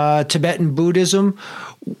Tibetan Buddhism.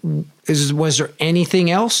 Was there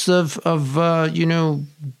anything else of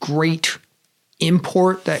great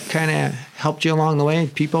import that kind of helped you along the way?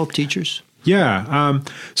 People, teachers? Yeah.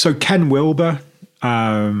 So Ken Wilber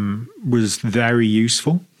was very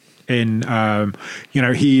useful in,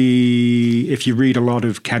 if you read a lot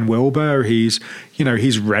of Ken Wilber, he's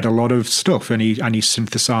read a lot of stuff, and he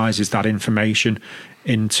synthesizes that information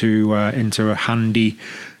into a handy,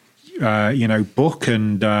 book.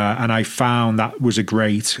 And I found that was a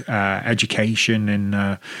great education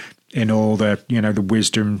in all the, the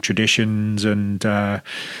wisdom traditions. And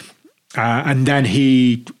then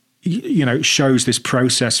he, shows this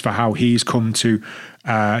process for how he's come to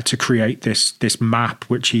create this map,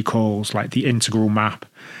 which he calls like the integral map.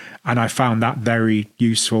 And I found that very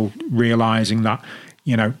useful, realizing that,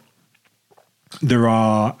 there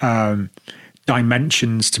are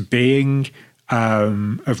dimensions to being,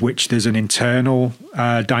 of which there's an internal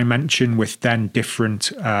dimension with then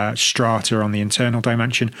different strata on the internal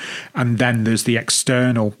dimension. And then there's the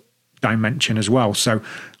external dimension as well. So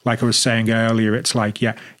like I was saying earlier, it's like,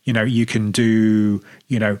 you can do,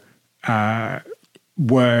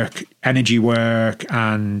 work, energy work,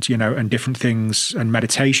 and, and different things, and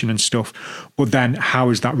meditation and stuff. But then how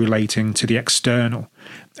is that relating to the external?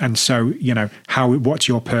 And so, what's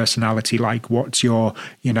your personality like? What's your,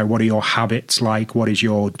 what are your habits like? What is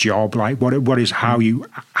your job like? What is how you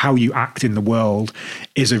act in the world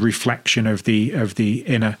is a reflection of the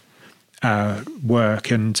inner work.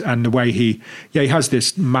 And the way he has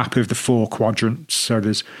this map of the 4 quadrants. So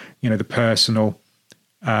there's, the personal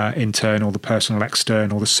internal, the personal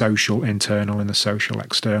external, the social internal, and the social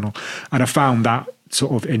external. And I found that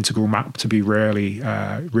sort of integral map to be really,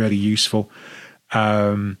 really useful.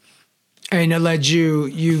 And it led you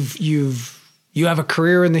have a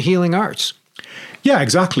career in the healing arts. Yeah,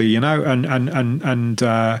 exactly. And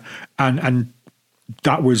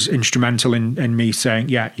that was instrumental in me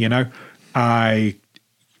saying, I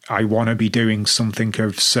want to be doing something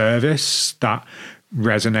of service that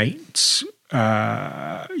resonates,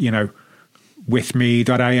 with me,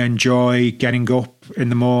 that I enjoy getting up in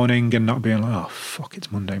the morning and not being like, oh, fuck,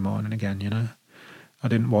 it's Monday morning again, I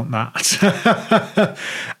didn't want that.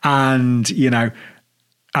 And,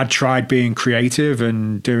 I'd tried being creative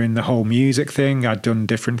and doing the whole music thing. I'd done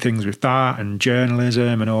different things with that and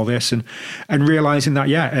journalism and all this, and realizing that,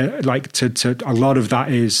 like to a lot of that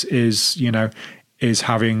is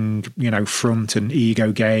having, front and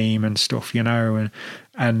ego game and stuff,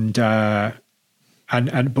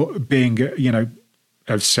 but being,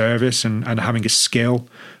 of service and having a skill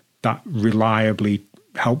that reliably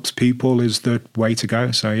helps people is the way to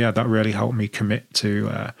go. So that really helped me commit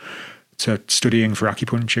to studying for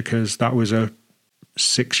acupuncture, because that was a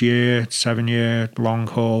 6-year, 7-year long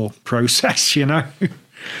haul process.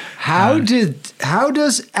 How does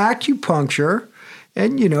acupuncture,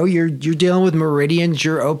 and you're dealing with meridians,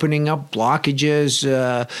 you're opening up blockages,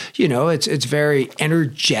 it's very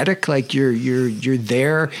energetic, like you're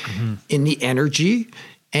there in the energy.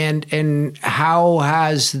 And how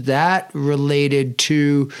has that related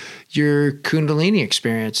to your Kundalini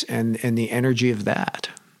experience and the energy of that?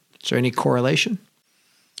 Is there any correlation?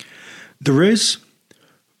 There is,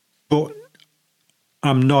 but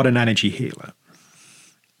I'm not an energy healer.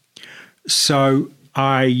 So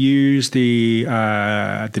I use the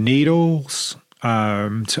needles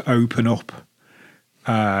to open up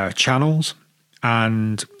channels,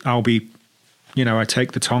 and I'll be, I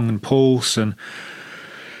take the tongue and pulse, and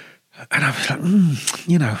I was like,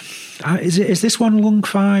 is this one lung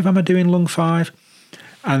 5? Am I doing lung 5?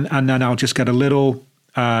 And then I'll just get a little,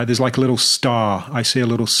 there's like a little star. I see a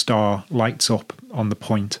little star lights up on the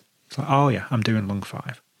point. It's like, oh yeah, I'm doing lung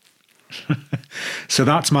 5. So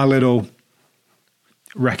that's my little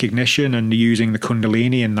recognition and using the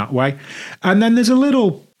Kundalini in that way. And then there's a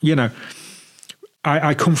little,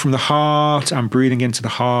 I come from the heart, I'm breathing into the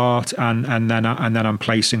heart, and then I'm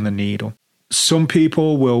placing the needle. Some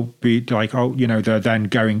people will be like, they're then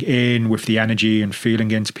going in with the energy and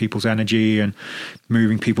feeling into people's energy and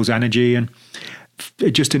moving people's energy. And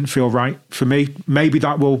it just didn't feel right for me. Maybe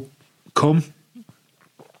that will come.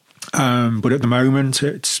 But at the moment,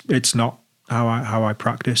 it's not how I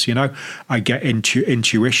practice. I get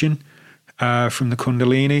intuition from the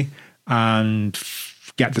Kundalini and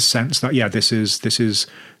get the sense that this is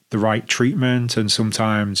the right treatment. And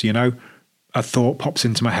sometimes a thought pops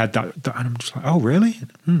into my head that and I'm just like, oh really?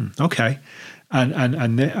 Okay.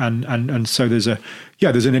 And so there's an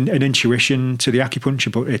intuition to the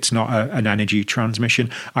acupuncture, but it's not an energy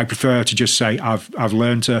transmission. I prefer to just say I've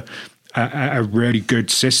learned a really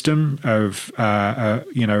good system of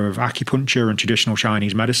acupuncture and traditional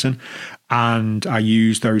Chinese medicine, and I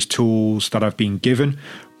use those tools that I've been given,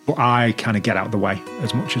 but I kind of get out of the way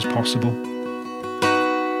as much as possible.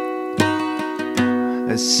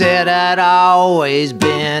 I said I'd always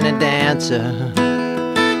been a dancer,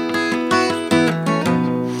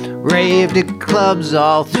 raved at clubs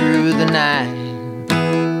all through the night,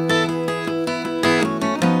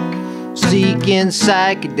 seeking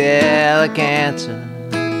psychedelic answer,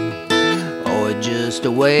 or just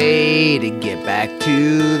a way to get back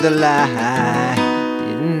to the light.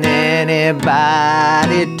 Didn't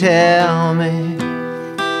anybody tell me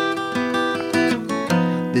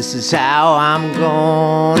this is how I'm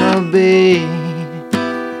gonna be?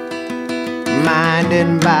 Mind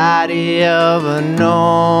and body of a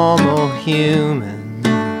normal human,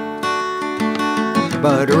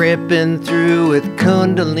 but ripping through with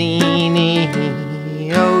Kundalini,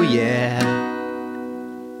 oh yeah.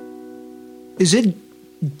 Is it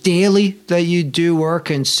daily that you do work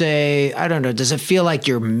and say, I don't know, does it feel like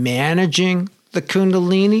you're managing the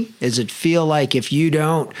Kundalini? Does it feel like if you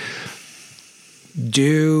don't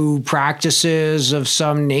do practices of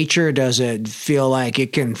some nature, does it feel like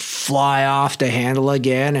it can fly off the handle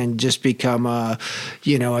again and just become a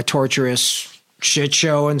torturous shit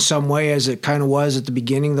show in some way, as it kind of was at the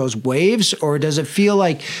beginning, those waves? Or does it feel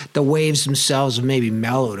like the waves themselves have maybe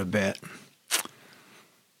mellowed a bit?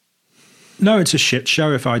 No, it's a shit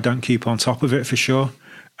show if I don't keep on top of it, for sure.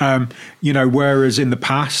 Whereas in the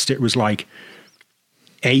past it was like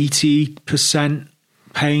 80%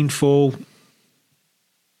 painful,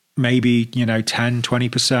 maybe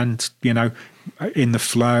 10-20% in the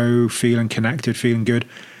flow, feeling connected, feeling good.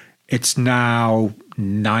 It's now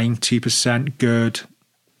 90% good,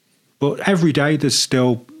 but every day there's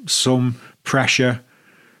still some pressure,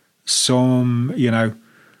 some inner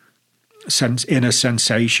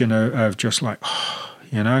sensation of just like,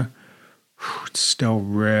 it's still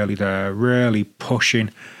really there, really pushing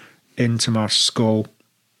into my skull,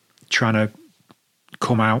 trying to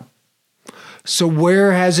come out. So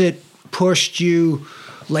where has it pushed you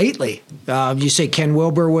lately? You say Ken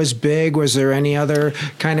Wilber was big. Was there any other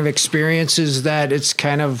kind of experiences that it's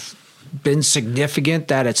kind of been significant,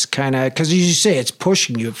 that it's kind of, because as you say, it's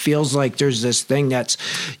pushing you. It feels like there's this thing that's,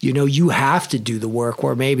 you have to do the work,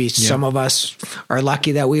 where maybe some of us are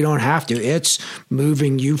lucky that we don't have to. It's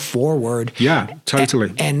moving you forward. Yeah,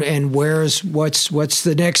 totally. And what's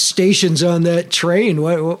the next stations on that train?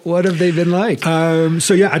 What have they been like?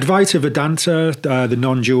 Advaita Vedanta, the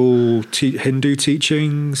non-dual Hindu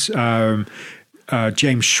teachings.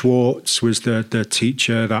 James Schwartz was the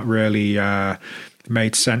teacher that really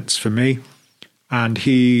made sense for me, and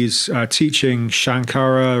he's teaching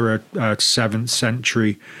Shankara, a 7th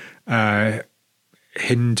century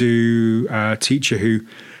Hindu teacher who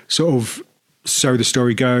sort of, so the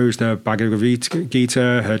story goes, the Bhagavad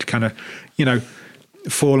Gita had kind of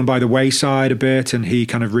fallen by the wayside a bit, and he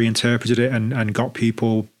kind of reinterpreted it and got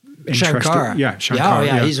people interested. Shankara. Shankara,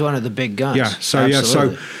 yeah, he's one of the big guns.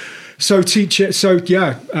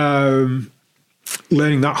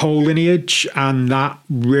 Learning that whole lineage, and that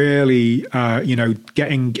really,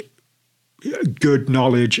 getting good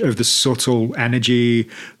knowledge of the subtle energy,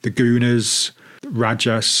 the gunas,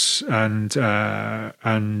 rajas and tamas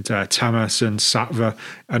and sattva,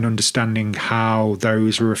 and understanding how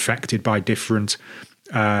those were affected by different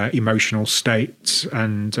emotional states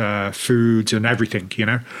and foods and everything,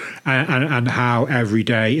 and how every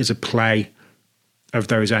day is a play of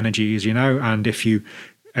those energies, and if you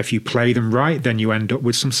if you play them right, then you end up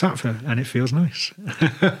with some sattva, and it feels nice.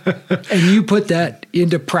 And you put that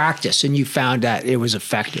into practice, and you found that it was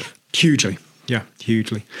effective. Hugely. Yeah,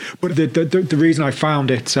 hugely. But the reason I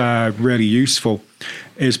found it really useful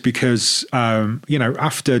is because,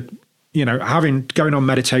 after, going on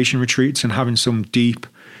meditation retreats and having some deep,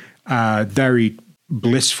 very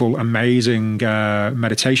blissful, amazing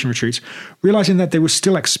meditation retreats, realizing that there were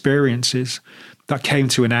still experiences that came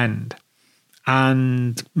to an end.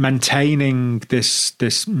 And maintaining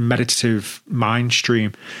this meditative mind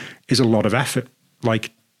stream is a lot of effort.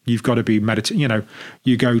 Like, you've got to be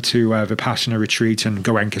you go to Vipassana retreat and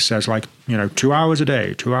Goenka says 2 hours a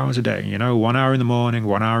day, 1 hour in the morning,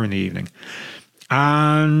 1 hour in the evening.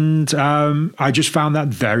 And I just found that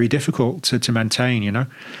very difficult to maintain,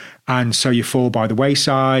 And so you fall by the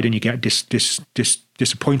wayside and you get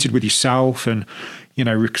disappointed with yourself and,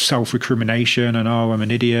 self-recrimination and, oh, I'm an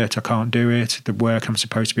idiot, I can't do it, the work I'm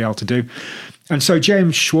supposed to be able to do. And so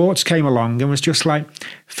James Schwartz came along and was just like,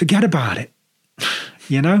 forget about it.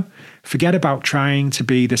 Forget about trying to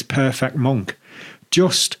be this perfect monk.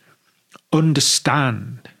 Just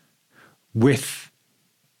understand with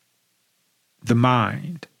the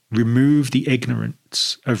mind, remove the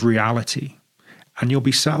ignorance of reality, and you'll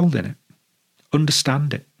be settled in it.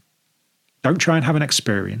 Understand it. Don't try and have an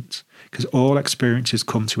experience, because all experiences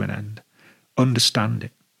come to an end. Understand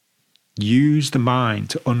it. Use the mind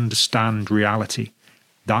to understand reality.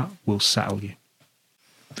 That will settle you.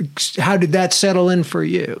 How did that settle in for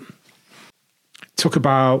you? It took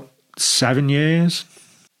about 7 years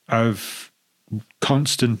of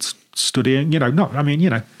constant studying,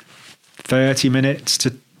 30 minutes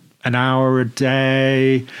to an hour a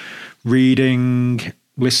day, reading,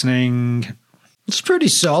 listening. It's pretty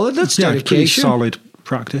solid. That's dedication. Pretty solid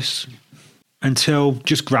practice until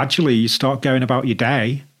just gradually you start going about your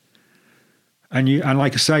day. And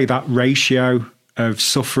like I say, that ratio of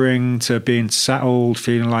suffering to being settled,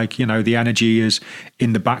 feeling like, the energy is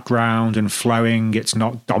in the background and flowing. It's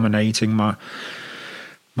not dominating my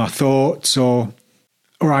thoughts, or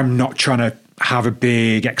I'm not trying to have a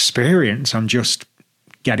big experience. I'm just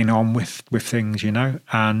getting on with things,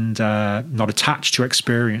 and not attached to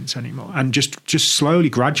experience anymore. And just slowly,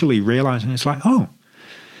 gradually realizing it's like, oh,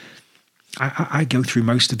 I go through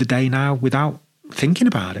most of the day now without thinking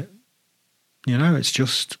about it.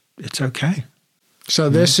 It's okay. So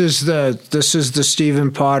this is the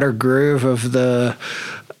Stephen Potter groove of that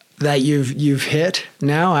you've hit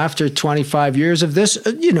now after 25 years of this.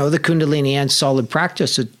 The Kundalini and solid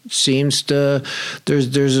practice. It seems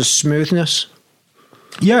there's a smoothness.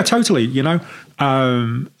 Yeah, totally.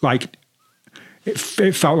 It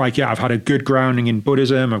felt like, I've had a good grounding in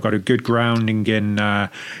Buddhism. I've got a good grounding in,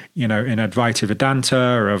 in Advaita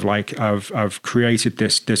Vedanta. I've created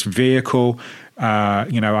this vehicle.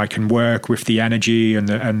 I can work with the energy and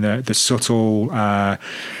the subtle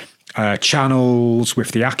channels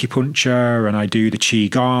with the acupuncture, and I do the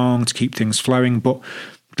qigong to keep things flowing. But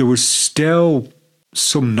there was still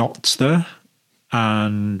some knots there,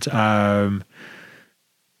 and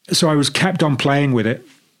so I was kept on playing with it.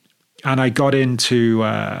 And I got into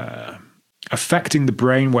affecting the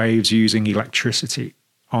brain waves using electricity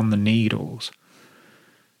on the needles.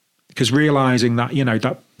 Because realizing that,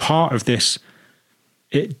 that part of this,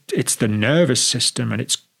 it's the nervous system, and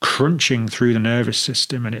it's crunching through the nervous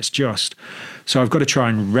system, and it's just, so I've got to try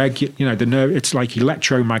and regulate, the nerve, it's like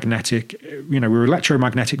electromagnetic, we're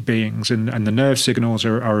electromagnetic beings, and the nerve signals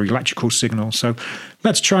are electrical signals. So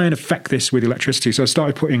let's try and affect this with electricity. So I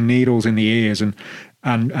started putting needles in the ears and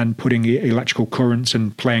putting electrical currents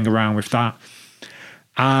and playing around with that,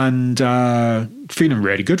 and feeling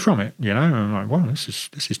really good from it. I'm like, wow, this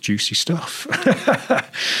is juicy stuff.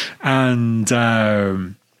 And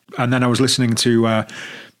then I was listening to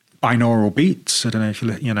binaural beats. I don't know if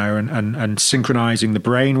and synchronizing the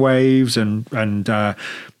brain waves and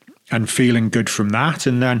feeling good from that.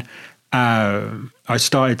 And then I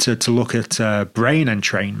started to look at brain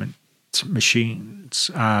entrainment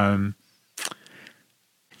machines.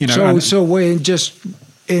 So when just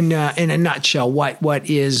in a nutshell, what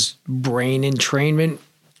is brain entrainment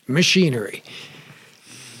machinery?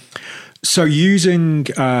 So using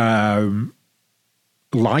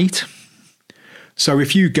light. So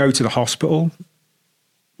if you go to the hospital,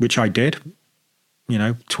 which I did,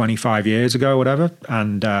 25 years ago or whatever,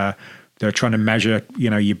 and they're trying to measure,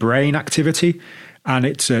 your brain activity, and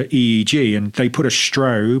it's a EEG, and they put a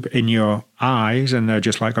strobe in your eyes, and they're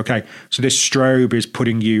just like, okay, so this strobe is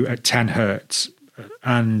putting you at 10 hertz,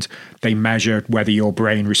 and they measure whether your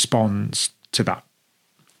brain responds to that.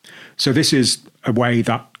 So this is a way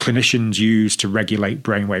that clinicians use to regulate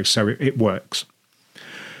brainwaves, so it works.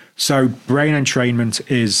 So brain entrainment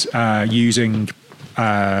is using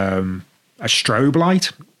a strobe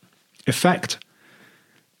light effect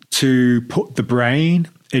to put the brain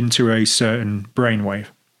into a certain brainwave.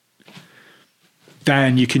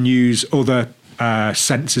 Then you can use other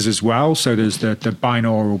senses as well. So there's the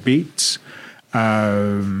binaural beats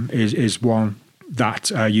is one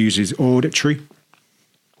that uses auditory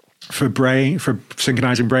for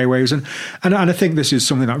synchronizing brainwaves, and I think this is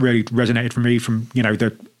something that really resonated for me from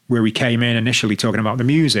where we came in initially talking about the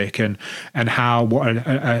music and how what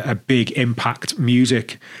a big impact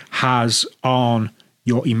music has on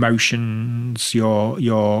your emotions,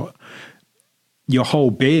 your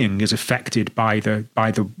whole being is affected by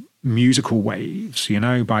the musical waves,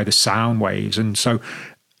 by the sound waves, and so.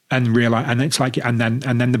 And realize, and it's like, and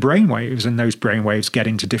then the brain waves, and those brain waves get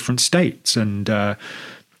into different states, and so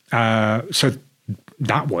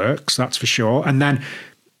that works, that's for sure. And then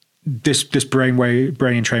this brain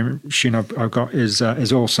entrainment machine I've got is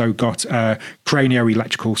also got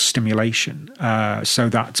cranioelectrical stimulation. So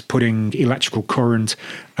that's putting electrical current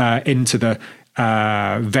into the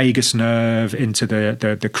vagus nerve, into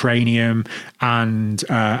the cranium, and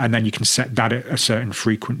then you can set that at a certain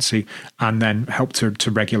frequency, and then help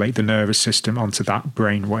to regulate the nervous system onto that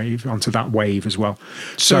brain wave, onto that wave as well.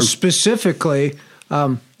 So specifically,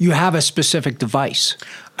 you have a specific device.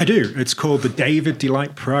 I do. It's called the David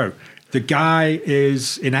Delight Pro. The guy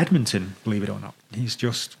is in Edmonton, believe it or not. He's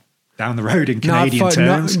just down the road in Canadian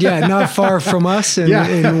terms. Not far from us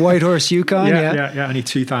in Whitehorse, Yukon. Yeah, only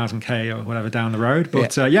 2,000 or whatever down the road.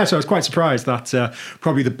 But so I was quite surprised that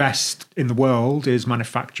probably the best in the world is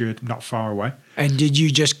manufactured not far away. And did you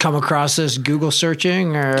just come across this Google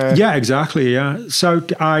searching? Or? Yeah, exactly. Yeah. So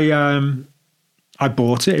I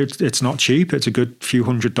bought it. It's not cheap. It's a good few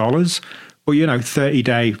 $100s. But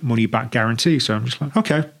 30-day money back guarantee. So I'm just like,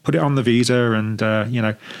 okay, put it on the Visa and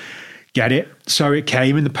get it. So it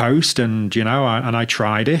came in the post, and I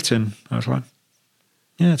tried it, and I was like,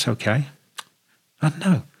 yeah, it's okay. I don't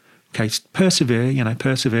know. Okay,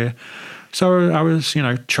 persevere. So I was,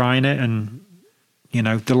 trying it, and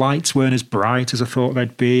the lights weren't as bright as I thought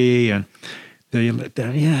they'd be, and I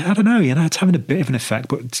don't know. It's having a bit of an effect,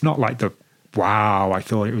 but it's not like the wow I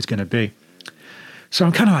thought it was going to be. So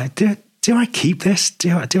I'm kind of like, do I keep this?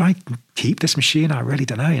 Do I keep this machine? I really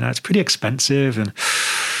don't know. It's pretty expensive, and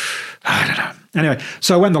I don't know. Anyway,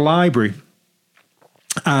 so I went to the library,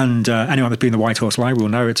 and anyone that's been in the Whitehorse Library will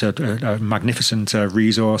know it's a magnificent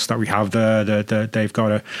resource that we have there. They've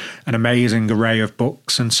got an amazing array of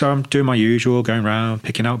books, and so I'm doing my usual, going around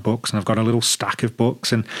picking out books, and I've got a little stack of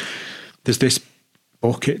books, and there's this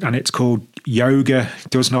book, and it's called Yoga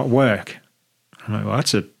Does Not Work. I'm like, well,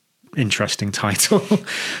 that's a interesting title.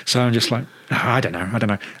 So I'm just like, I don't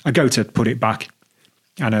know. I go to put it back,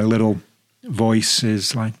 and a little voice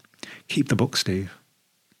is like, keep the book, Steve.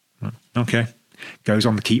 Okay. Goes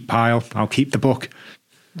on the keep pile. I'll keep the book.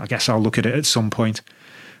 I guess I'll look at it at some point.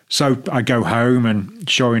 So I go home, and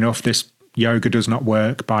sure enough, this Yoga Does Not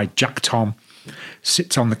Work by Jack Tom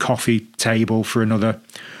sits on the coffee table for another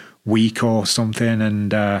week or something.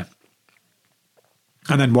 And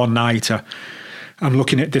then one night, I'm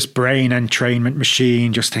looking at this brain entrainment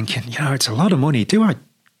machine, just thinking, it's a lot of money. Do I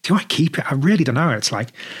keep it? I really don't know. It's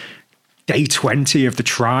like day 20 of the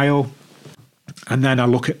trial. And then I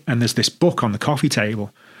look at, and there's this book on the coffee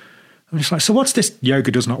table. I'm just like, so what's this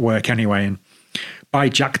Yoga Does Not Work anyway? And by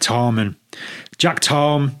Jack Tom. And Jack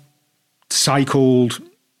Tom cycled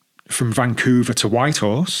from Vancouver to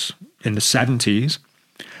Whitehorse in the 70s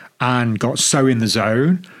and got so in the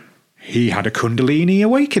zone, he had a Kundalini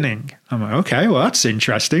awakening. I'm like, okay, well, that's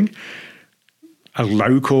interesting. A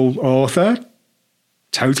local author,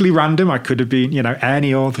 totally random. I could have been,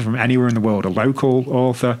 any author from anywhere in the world. A local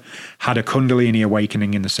author had a Kundalini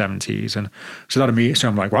awakening in the 70s. And so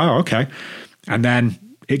I'm like, wow, okay. And then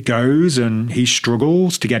it goes, and he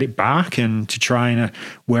struggles to get it back and to try and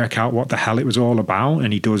work out what the hell it was all about.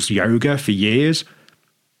 And he does yoga for years.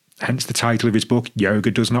 Hence the title of his book,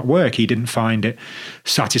 Yoga Does Not Work. He didn't find it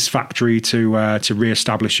satisfactory to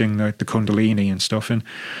reestablishing the Kundalini and stuff. And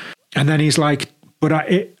then he's like, but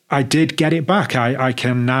I did get it back. I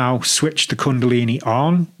can now switch the Kundalini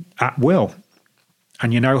on at will.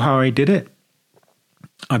 And you know how I did it?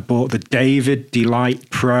 I bought the David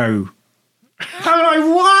Delight Pro. I'm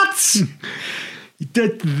like, what?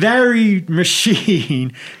 The very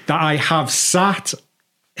machine that I have sat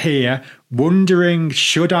here wondering,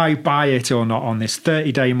 should I buy it or not on this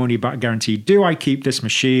 30-day money back guarantee? Do I keep this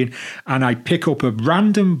machine? And I pick up a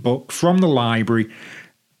random book from the library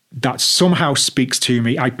that somehow speaks to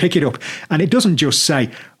me. I pick it up, and it doesn't just say,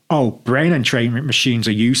 oh, brain entrainment machines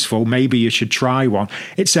are useful, maybe you should try one.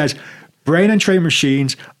 It says brain entrainment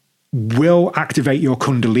machines will activate your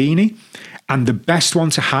Kundalini, and the best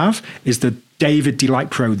one to have is the David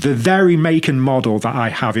Delight Pro, the very make and model that I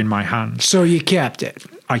have in my hands. So you kept it?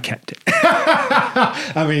 I kept it.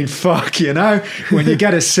 I mean, fuck, you know, when you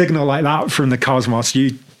get a signal like that from the cosmos,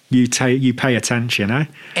 you pay attention, eh?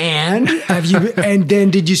 And and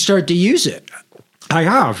then did you start to use it? I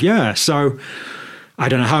have, yeah. So I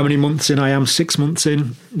don't know how many months in I am, 6 months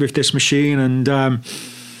in with this machine. And,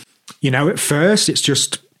 you know, at first it's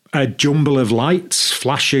just a jumble of lights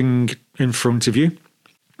flashing in front of you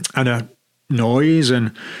and a noise,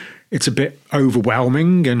 and it's a bit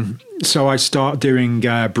overwhelming. And so I start doing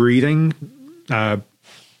breathing,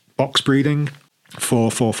 box breathing,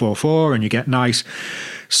 4, 4, 4, 4, and you get nice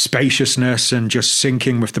spaciousness and just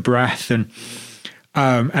syncing with the breath. And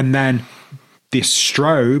then this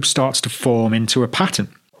strobe starts to form into a pattern.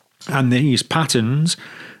 And these patterns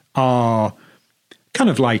are kind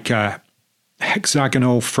of like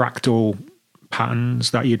hexagonal fractal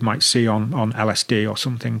patterns that you might see on LSD or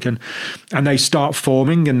something. And they start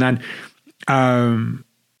forming, and then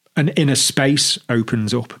an inner space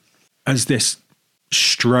opens up as this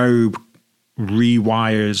strobe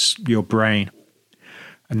rewires your brain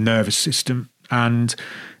and nervous system, and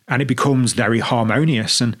it becomes very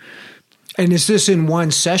harmonious. And is this in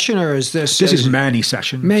one session, or is this? This is many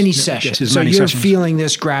sessions. Many sessions. Yes, so many you're sessions. feeling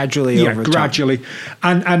this gradually over time. Gradually.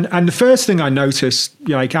 And the first thing I noticed,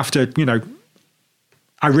 like after, you know,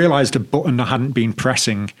 I realized a button I hadn't been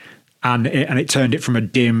pressing, and it turned it from a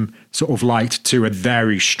dim sort of light to a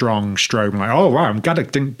very strong strobe. I'm like, oh, wow, I'm glad I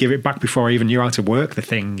didn't give it back before I even knew how to work the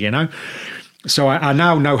thing, you know? So I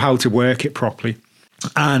now know how to work it properly.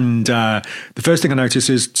 And the first thing I notice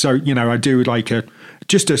is, so, you know, I do like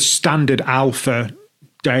just a standard alpha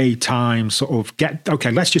daytime sort of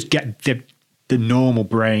let's just get the normal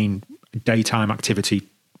brain daytime activity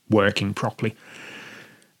working properly.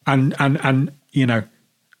 And you know,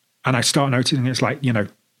 and I start noticing it's like, you know,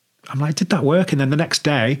 I'm like, did that work? And then the next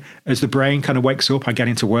day, as the brain kind of wakes up, I get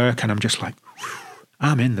into work and I'm just like,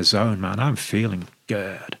 I'm in the zone, man. I'm feeling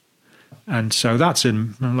good. And so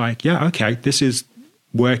I'm like, yeah, okay, this is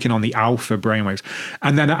working on the alpha brainwaves.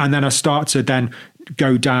 And then I start to then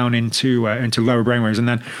go down into lower brainwaves, and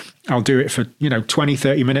then I'll do it for, you know, 20,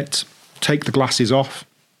 30 minutes, take the glasses off.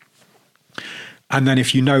 And then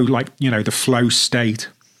if you know, like, you know, the flow state,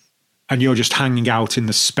 and you're just hanging out in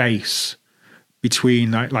the space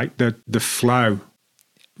between like the flow,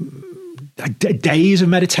 days of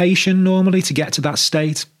meditation normally to get to that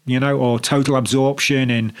state, you know, or total absorption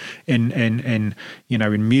in you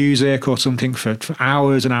know, in music or something for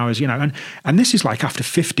hours and hours, you know, and this is like after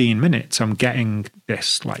 15 minutes I'm getting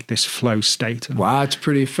this flow state. And, wow, it's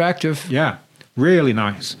pretty effective. Yeah, really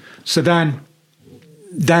nice. So then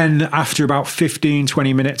after about 15,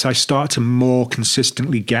 20 minutes, I start to more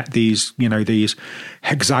consistently get these, you know, these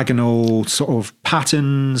hexagonal sort of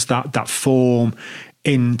patterns that form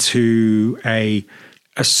into an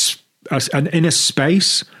inner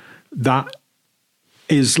space that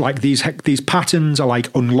is like these patterns are like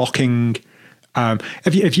unlocking.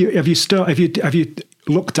 Have you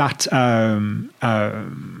looked at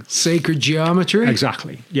sacred geometry?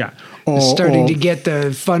 Exactly. Yeah. Starting to get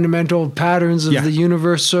the fundamental patterns of the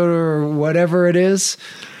universe or whatever it is.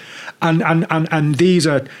 And these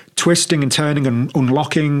are twisting and turning and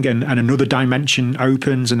unlocking, and another dimension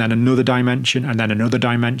opens, and then another dimension, and then another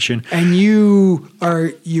dimension. And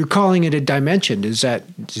you're calling it a dimension. Is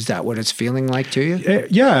that what it's feeling like to you?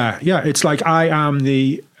 Yeah. It's like I am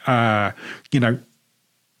the you know,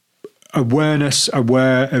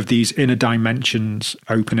 aware of these inner dimensions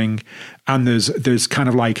opening, and there's kind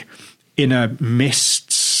of like inner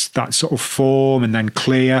mists that sort of form and then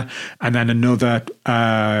clear, and then another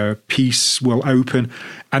piece will open,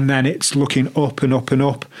 and then it's looking up and up and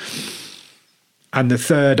up, and the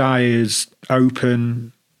third eye is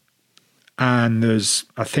open, and there's,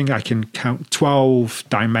 I think I can count 12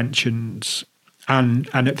 dimensions, and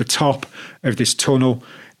at the top of this tunnel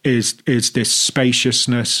is this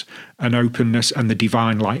spaciousness and openness, and the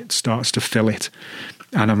divine light starts to fill it,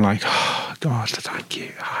 and I'm like, oh God, thank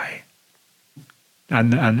you, hi.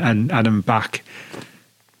 And I'm back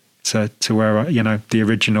to where, you know, the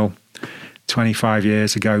original 25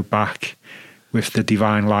 years ago, back with the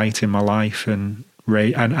divine light in my life, and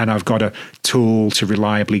I've got a tool to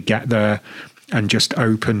reliably get there and just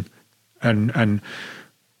open, and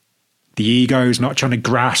the ego is not trying to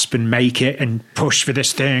grasp and make it and push for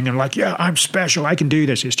this thing and like, yeah, I'm special, I can do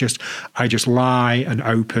this. It's just, I just lie and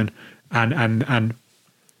open, and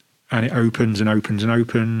it opens and opens and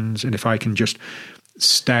opens, and if I can just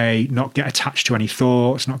not get attached to any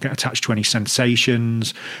thoughts, not get attached to any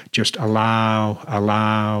sensations, just allow,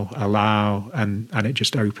 and it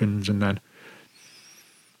just opens, and then,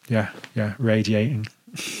 radiating.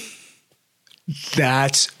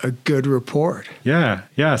 That's a good report. Yeah.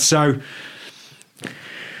 So,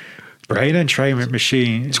 brain entrainment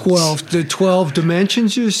machine. 12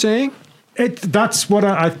 dimensions, you're saying? That's what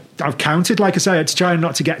I've counted. Like I say, it's trying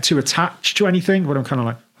not to get too attached to anything, but I'm kind of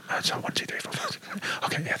like, so 1, 2, 3, 4, 5, 6, 7.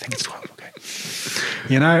 Okay, yeah, I think it's 12. Okay,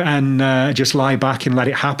 and just lie back and let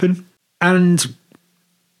it happen. And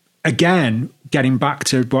again, getting back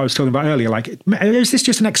to what I was talking about earlier, like, is this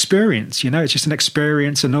just an experience? It's just an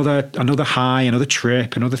experience, another high, another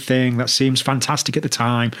trip, another thing that seems fantastic at the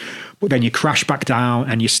time, but then you crash back down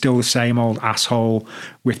and you're still the same old asshole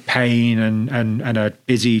with pain and a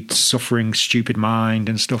busy, suffering, stupid mind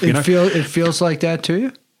and stuff. It feels like that to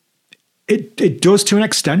you? It does to an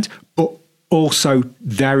extent, but also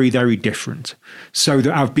very, very different. So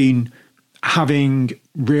that I've been having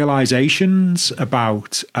realizations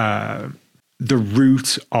about the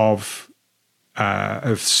root of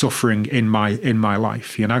suffering in my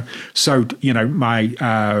life. So my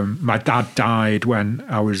dad died when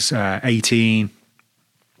I was 18.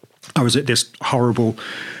 I was at this horrible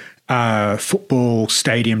football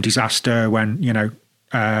stadium disaster when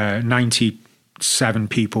 97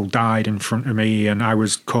 people died in front of me, and I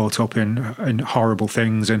was caught up in horrible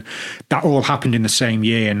things, and that all happened in the same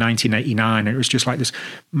year, in 1989. It was just like this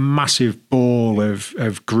massive ball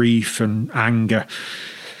of grief and anger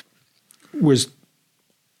was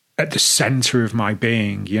at the center of my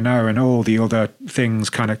being, and all the other things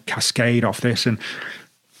kind of cascade off this. And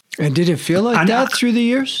did it feel like that through the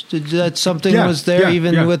years? Did that something was there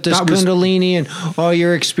with this Kundalini and all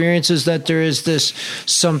your experiences, that there is this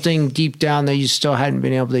something deep down that you still hadn't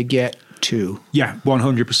been able to get to? Yeah,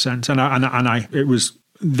 100%. And it was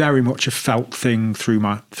very much a felt thing through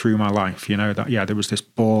my life. That there was this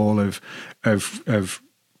ball of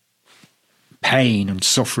pain and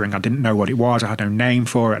suffering. I didn't know what it was. I had no name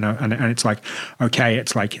for it, and it's like, okay,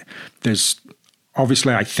 it's like there's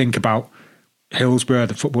obviously I think about Hillsborough,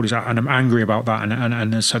 the football is out, and I'm angry about that,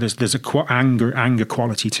 and so there's a anger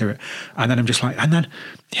quality to it, and then I'm just like, and then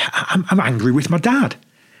I'm angry with my dad.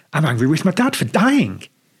 I'm angry with my dad for dying,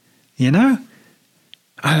 and I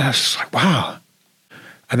was just like, wow,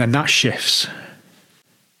 and then that shifts.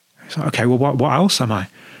 It's like, okay, well, what else am I?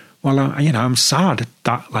 Well, I'm sad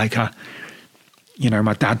that my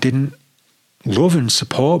dad didn't love and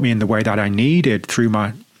support me in the way that I needed through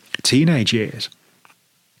my teenage years.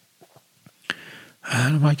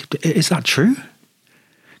 And I'm like, is that true?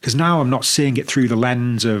 Because now I'm not seeing it through the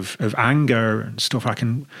lens of anger and stuff. I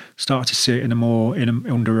can start to see it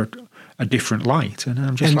under a different light. And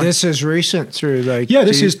I'm just this is recent through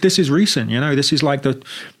this is recent. This is like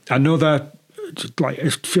another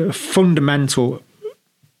fundamental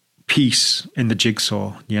piece in the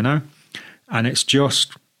jigsaw. And it's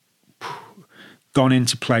just gone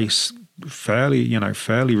into place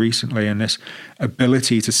fairly recently. And this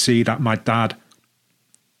ability to see that my dad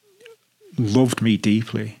loved me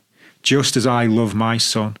deeply, just as I love my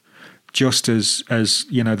son, just as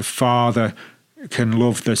the father can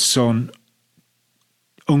love the son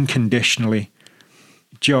unconditionally.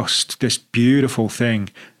 Just this beautiful thing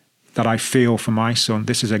that I feel for my son.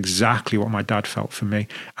 This is exactly what my dad felt for me,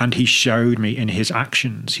 and he showed me in his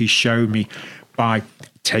actions. He showed me by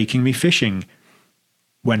taking me fishing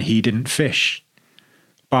when he didn't fish,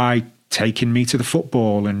 by taking me to the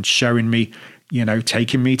football and showing me,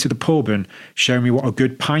 taking me to the pub and showing me what a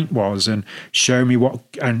good pint was, and show me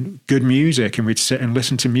and good music, and we'd sit and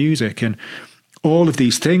listen to music, and all of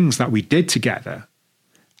these things that we did together,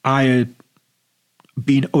 I had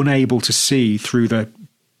been unable to see through the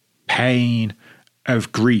pain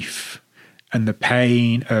of grief and the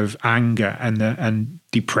pain of anger and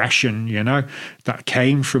depression, that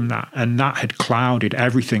came from that, and that had clouded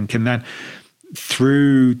everything. And then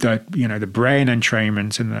through the brain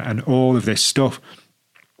entrainment and all of this stuff,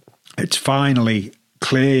 it's finally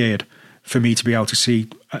cleared for me to be able to see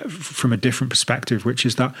from a different perspective, which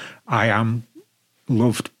is that I am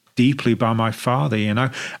loved deeply by my father,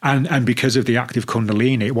 and because of the active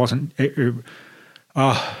Kundalini, it wasn't,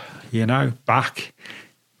 back,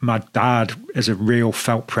 my dad is a real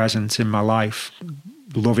felt presence in my life,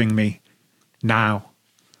 loving me now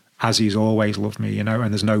as he's always loved me, and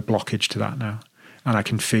there's no blockage to that now. And I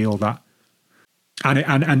can feel that.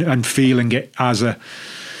 And feeling it as a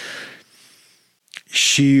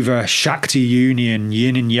Shiva Shakti union,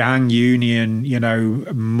 yin and yang union,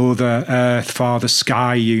 Mother Earth, Father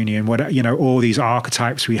Sky union, all these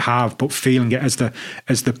archetypes we have, but feeling it as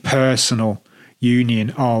the personal union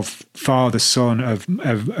of father, son, of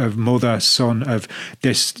mother, son, of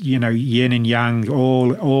this, yin and yang,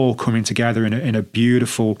 all coming together in a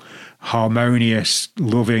beautiful, harmonious,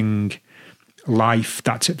 loving life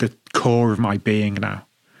that's at the core of my being now.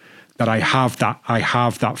 That I have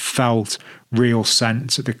that felt real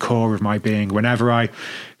sense at the core of my being. Whenever I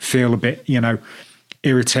feel a bit,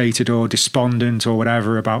 irritated or despondent or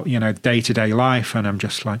whatever about, day-to-day life, and I'm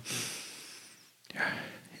just like,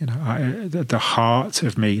 the heart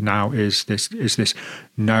of me now is this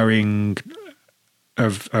knowing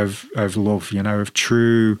of love, of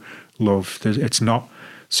true love. It's not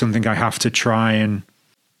something I have to try and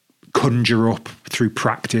conjure up through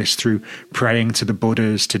practice, through praying to the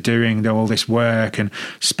Buddhas, to doing all this work and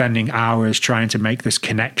spending hours trying to make this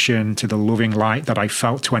connection to the loving light that I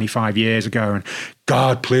felt 25 years ago. And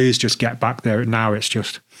God, please just get back there. Now it's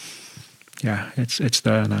just, it's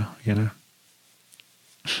there now,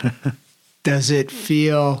 Does it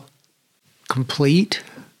feel complete?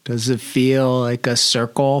 Does it feel like a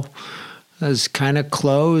circle is kind of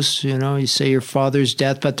closed? You say your father's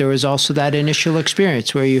death, but there was also that initial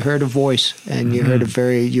experience where you heard a voice and you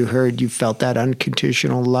heard you felt that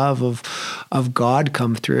unconditional love of God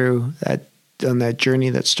come through that on that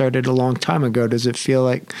journey that started a long time ago. Does it feel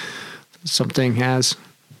like something has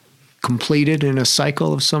completed in a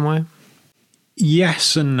cycle of some way?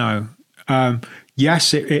 Yes and no.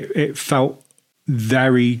 Yes, it felt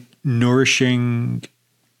very nourishing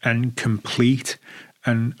and complete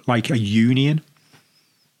and like a union.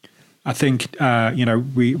 I think,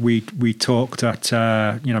 we talked at,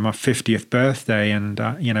 my 50th birthday and,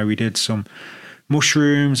 we did some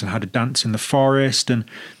mushrooms and had a dance in the forest. And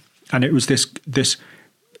it was this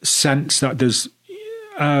sense that there's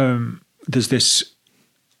this,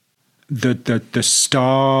 the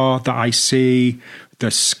star that I see, the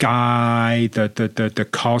sky, the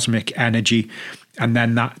cosmic energy, and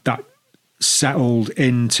then that settled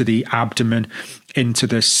into the abdomen, into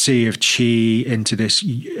the sea of chi, into this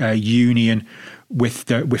union with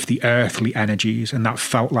the earthly energies, and that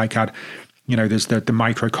felt like there's the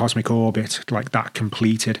microcosmic orbit, like that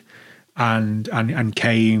completed, and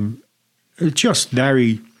came just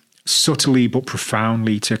very subtly but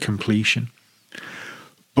profoundly to completion.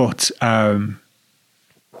 But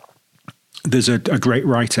there's a great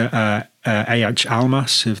writer, A.H.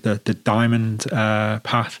 Almaas, of the Diamond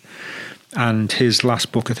Path, and his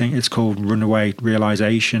last book, I think it's called Runaway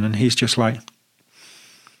Realization, and he's just like,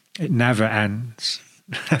 it never ends.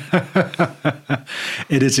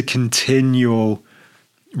 It is a continual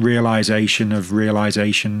realization of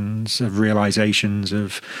realizations of realizations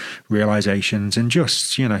of realizations, and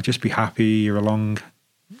just be happy you're along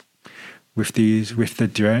with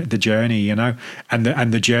the journey, and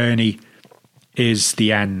the journey is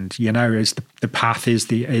the end, is the path, is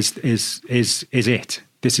it.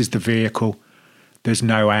 This is the vehicle. There's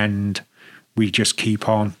no end. We just keep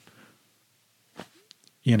on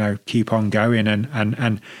going,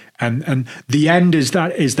 and the end is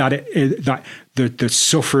that the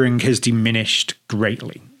suffering has diminished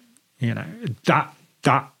greatly.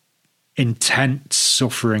 That intense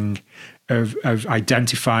suffering of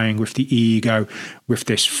identifying with the ego, with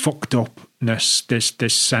this fucked upness,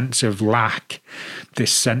 this sense of lack,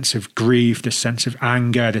 this sense of grief, this sense of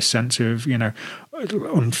anger, this sense of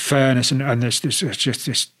unfairness, and this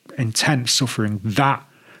intense suffering that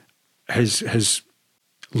has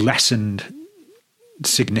lessened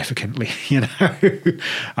significantly.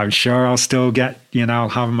 I'm sure I'll still get, I'll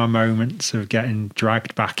have my moments of getting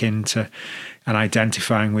dragged back into and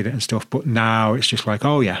identifying with it and stuff, but now it's just like,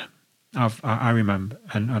 oh yeah, I remember,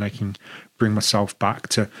 and I can bring myself back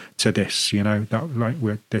to this, that like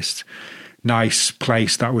we're this nice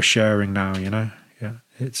place that we're sharing now, yeah,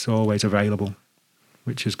 it's always available,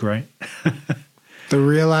 which is great. The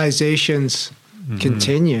realizations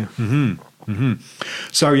continue. Mm-hmm. Mm-hmm.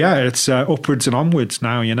 So yeah, it's upwards and onwards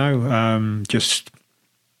now, just,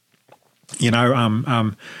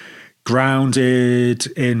 I'm grounded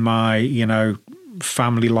in my,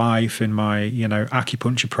 family life, in my,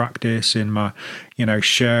 acupuncture practice, in my,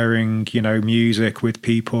 sharing, music with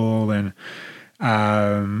people, and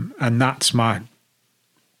that's my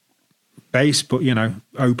base, but,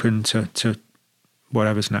 open to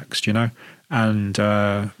whatever's next, and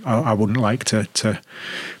I wouldn't like to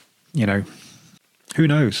who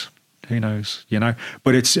knows,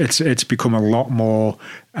 but it's become a lot more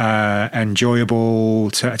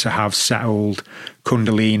enjoyable to have settled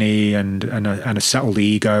Kundalini and a settled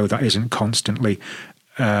ego that isn't constantly,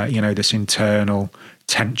 this internal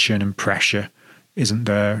tension and pressure isn't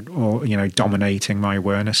there, or, dominating my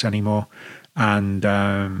awareness anymore. And,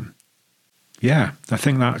 I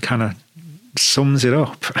think that kind of sums it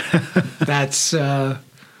up. That's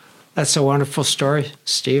a wonderful story,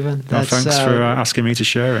 Stephen. Thanks for asking me to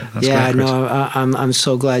share it. That's yeah, great, no, I'm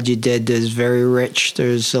so glad you did. It's very rich.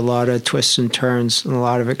 There's a lot of twists and turns and a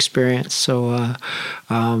lot of experience. So,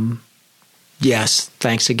 yes,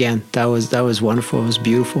 thanks again. That was wonderful. It was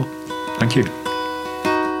beautiful. Thank you.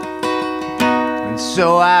 And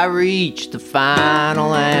so I reached the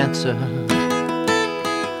final answer.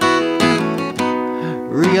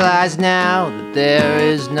 Realize now that there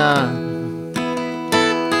is none.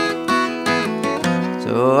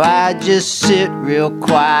 So I just sit real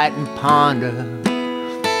quiet and ponder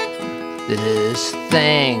this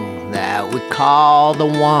thing that we call the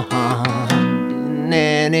one. Didn't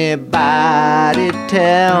anybody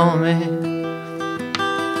tell me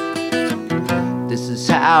this is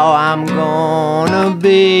how I'm gonna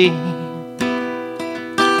be?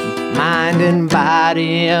 Mind and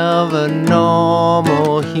body of a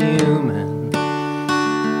normal human,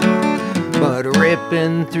 but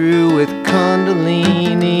ripping through with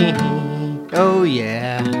Kundalini. Oh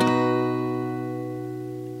yeah.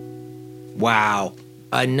 Wow.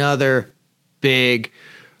 Another big,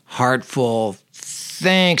 heartful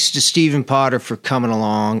thanks to Stephen Potter for coming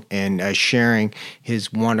along and sharing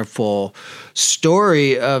his wonderful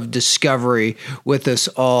story of discovery with us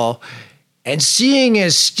all. And seeing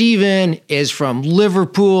as Stephen is from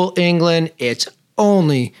Liverpool, England, it's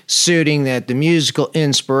only suiting that the musical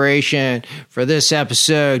inspiration for this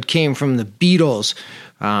episode came from the Beatles.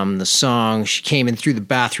 The song "She Came In Through the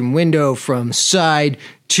Bathroom Window" from side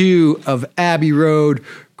 2 of Abbey Road.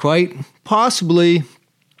 Quite possibly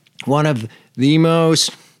one of the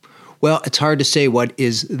most, well, it's hard to say what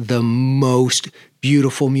is the most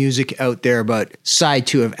beautiful music out there, but side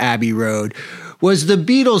 2 of Abbey Road was the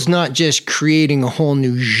Beatles not just creating a whole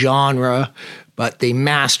new genre, but they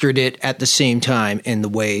mastered it at the same time in the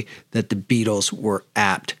way that the Beatles were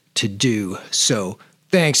apt to do. So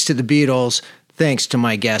thanks to the Beatles, thanks to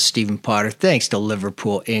my guest, Stephen Potter, thanks to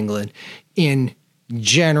Liverpool, England in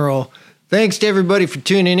general. Thanks to everybody for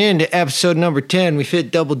tuning in to episode number 10. We've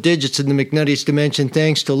hit double digits in the McNutty's Dimension.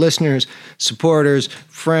 Thanks to listeners, supporters,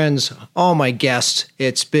 friends, all my guests.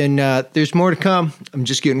 It's been, there's more to come. I'm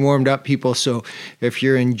just getting warmed up, people. So if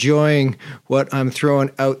you're enjoying what I'm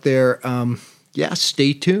throwing out there,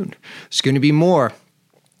 stay tuned. There's going to be more.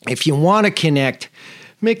 If you want to connect,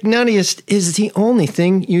 McNuttiest is the only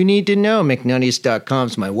thing you need to know. McNuttiest.com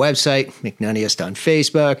is my website. McNuttiest on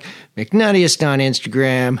Facebook. McNuttiest on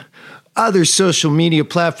Instagram. Other social media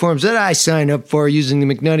platforms that I sign up for using the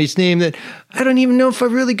McNutty's name that I don't even know if I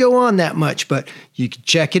really go on that much, but you can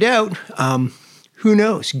check it out. Who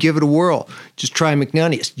knows? Give it a whirl. Just try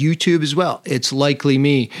McNutty's. YouTube as well. It's likely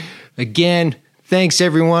me. Again, thanks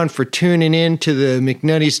everyone for tuning in to the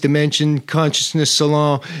McNutty's Dimension Consciousness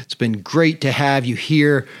Salon. It's been great to have you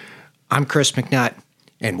here. I'm Chris McNutt,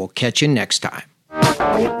 and we'll catch you next time.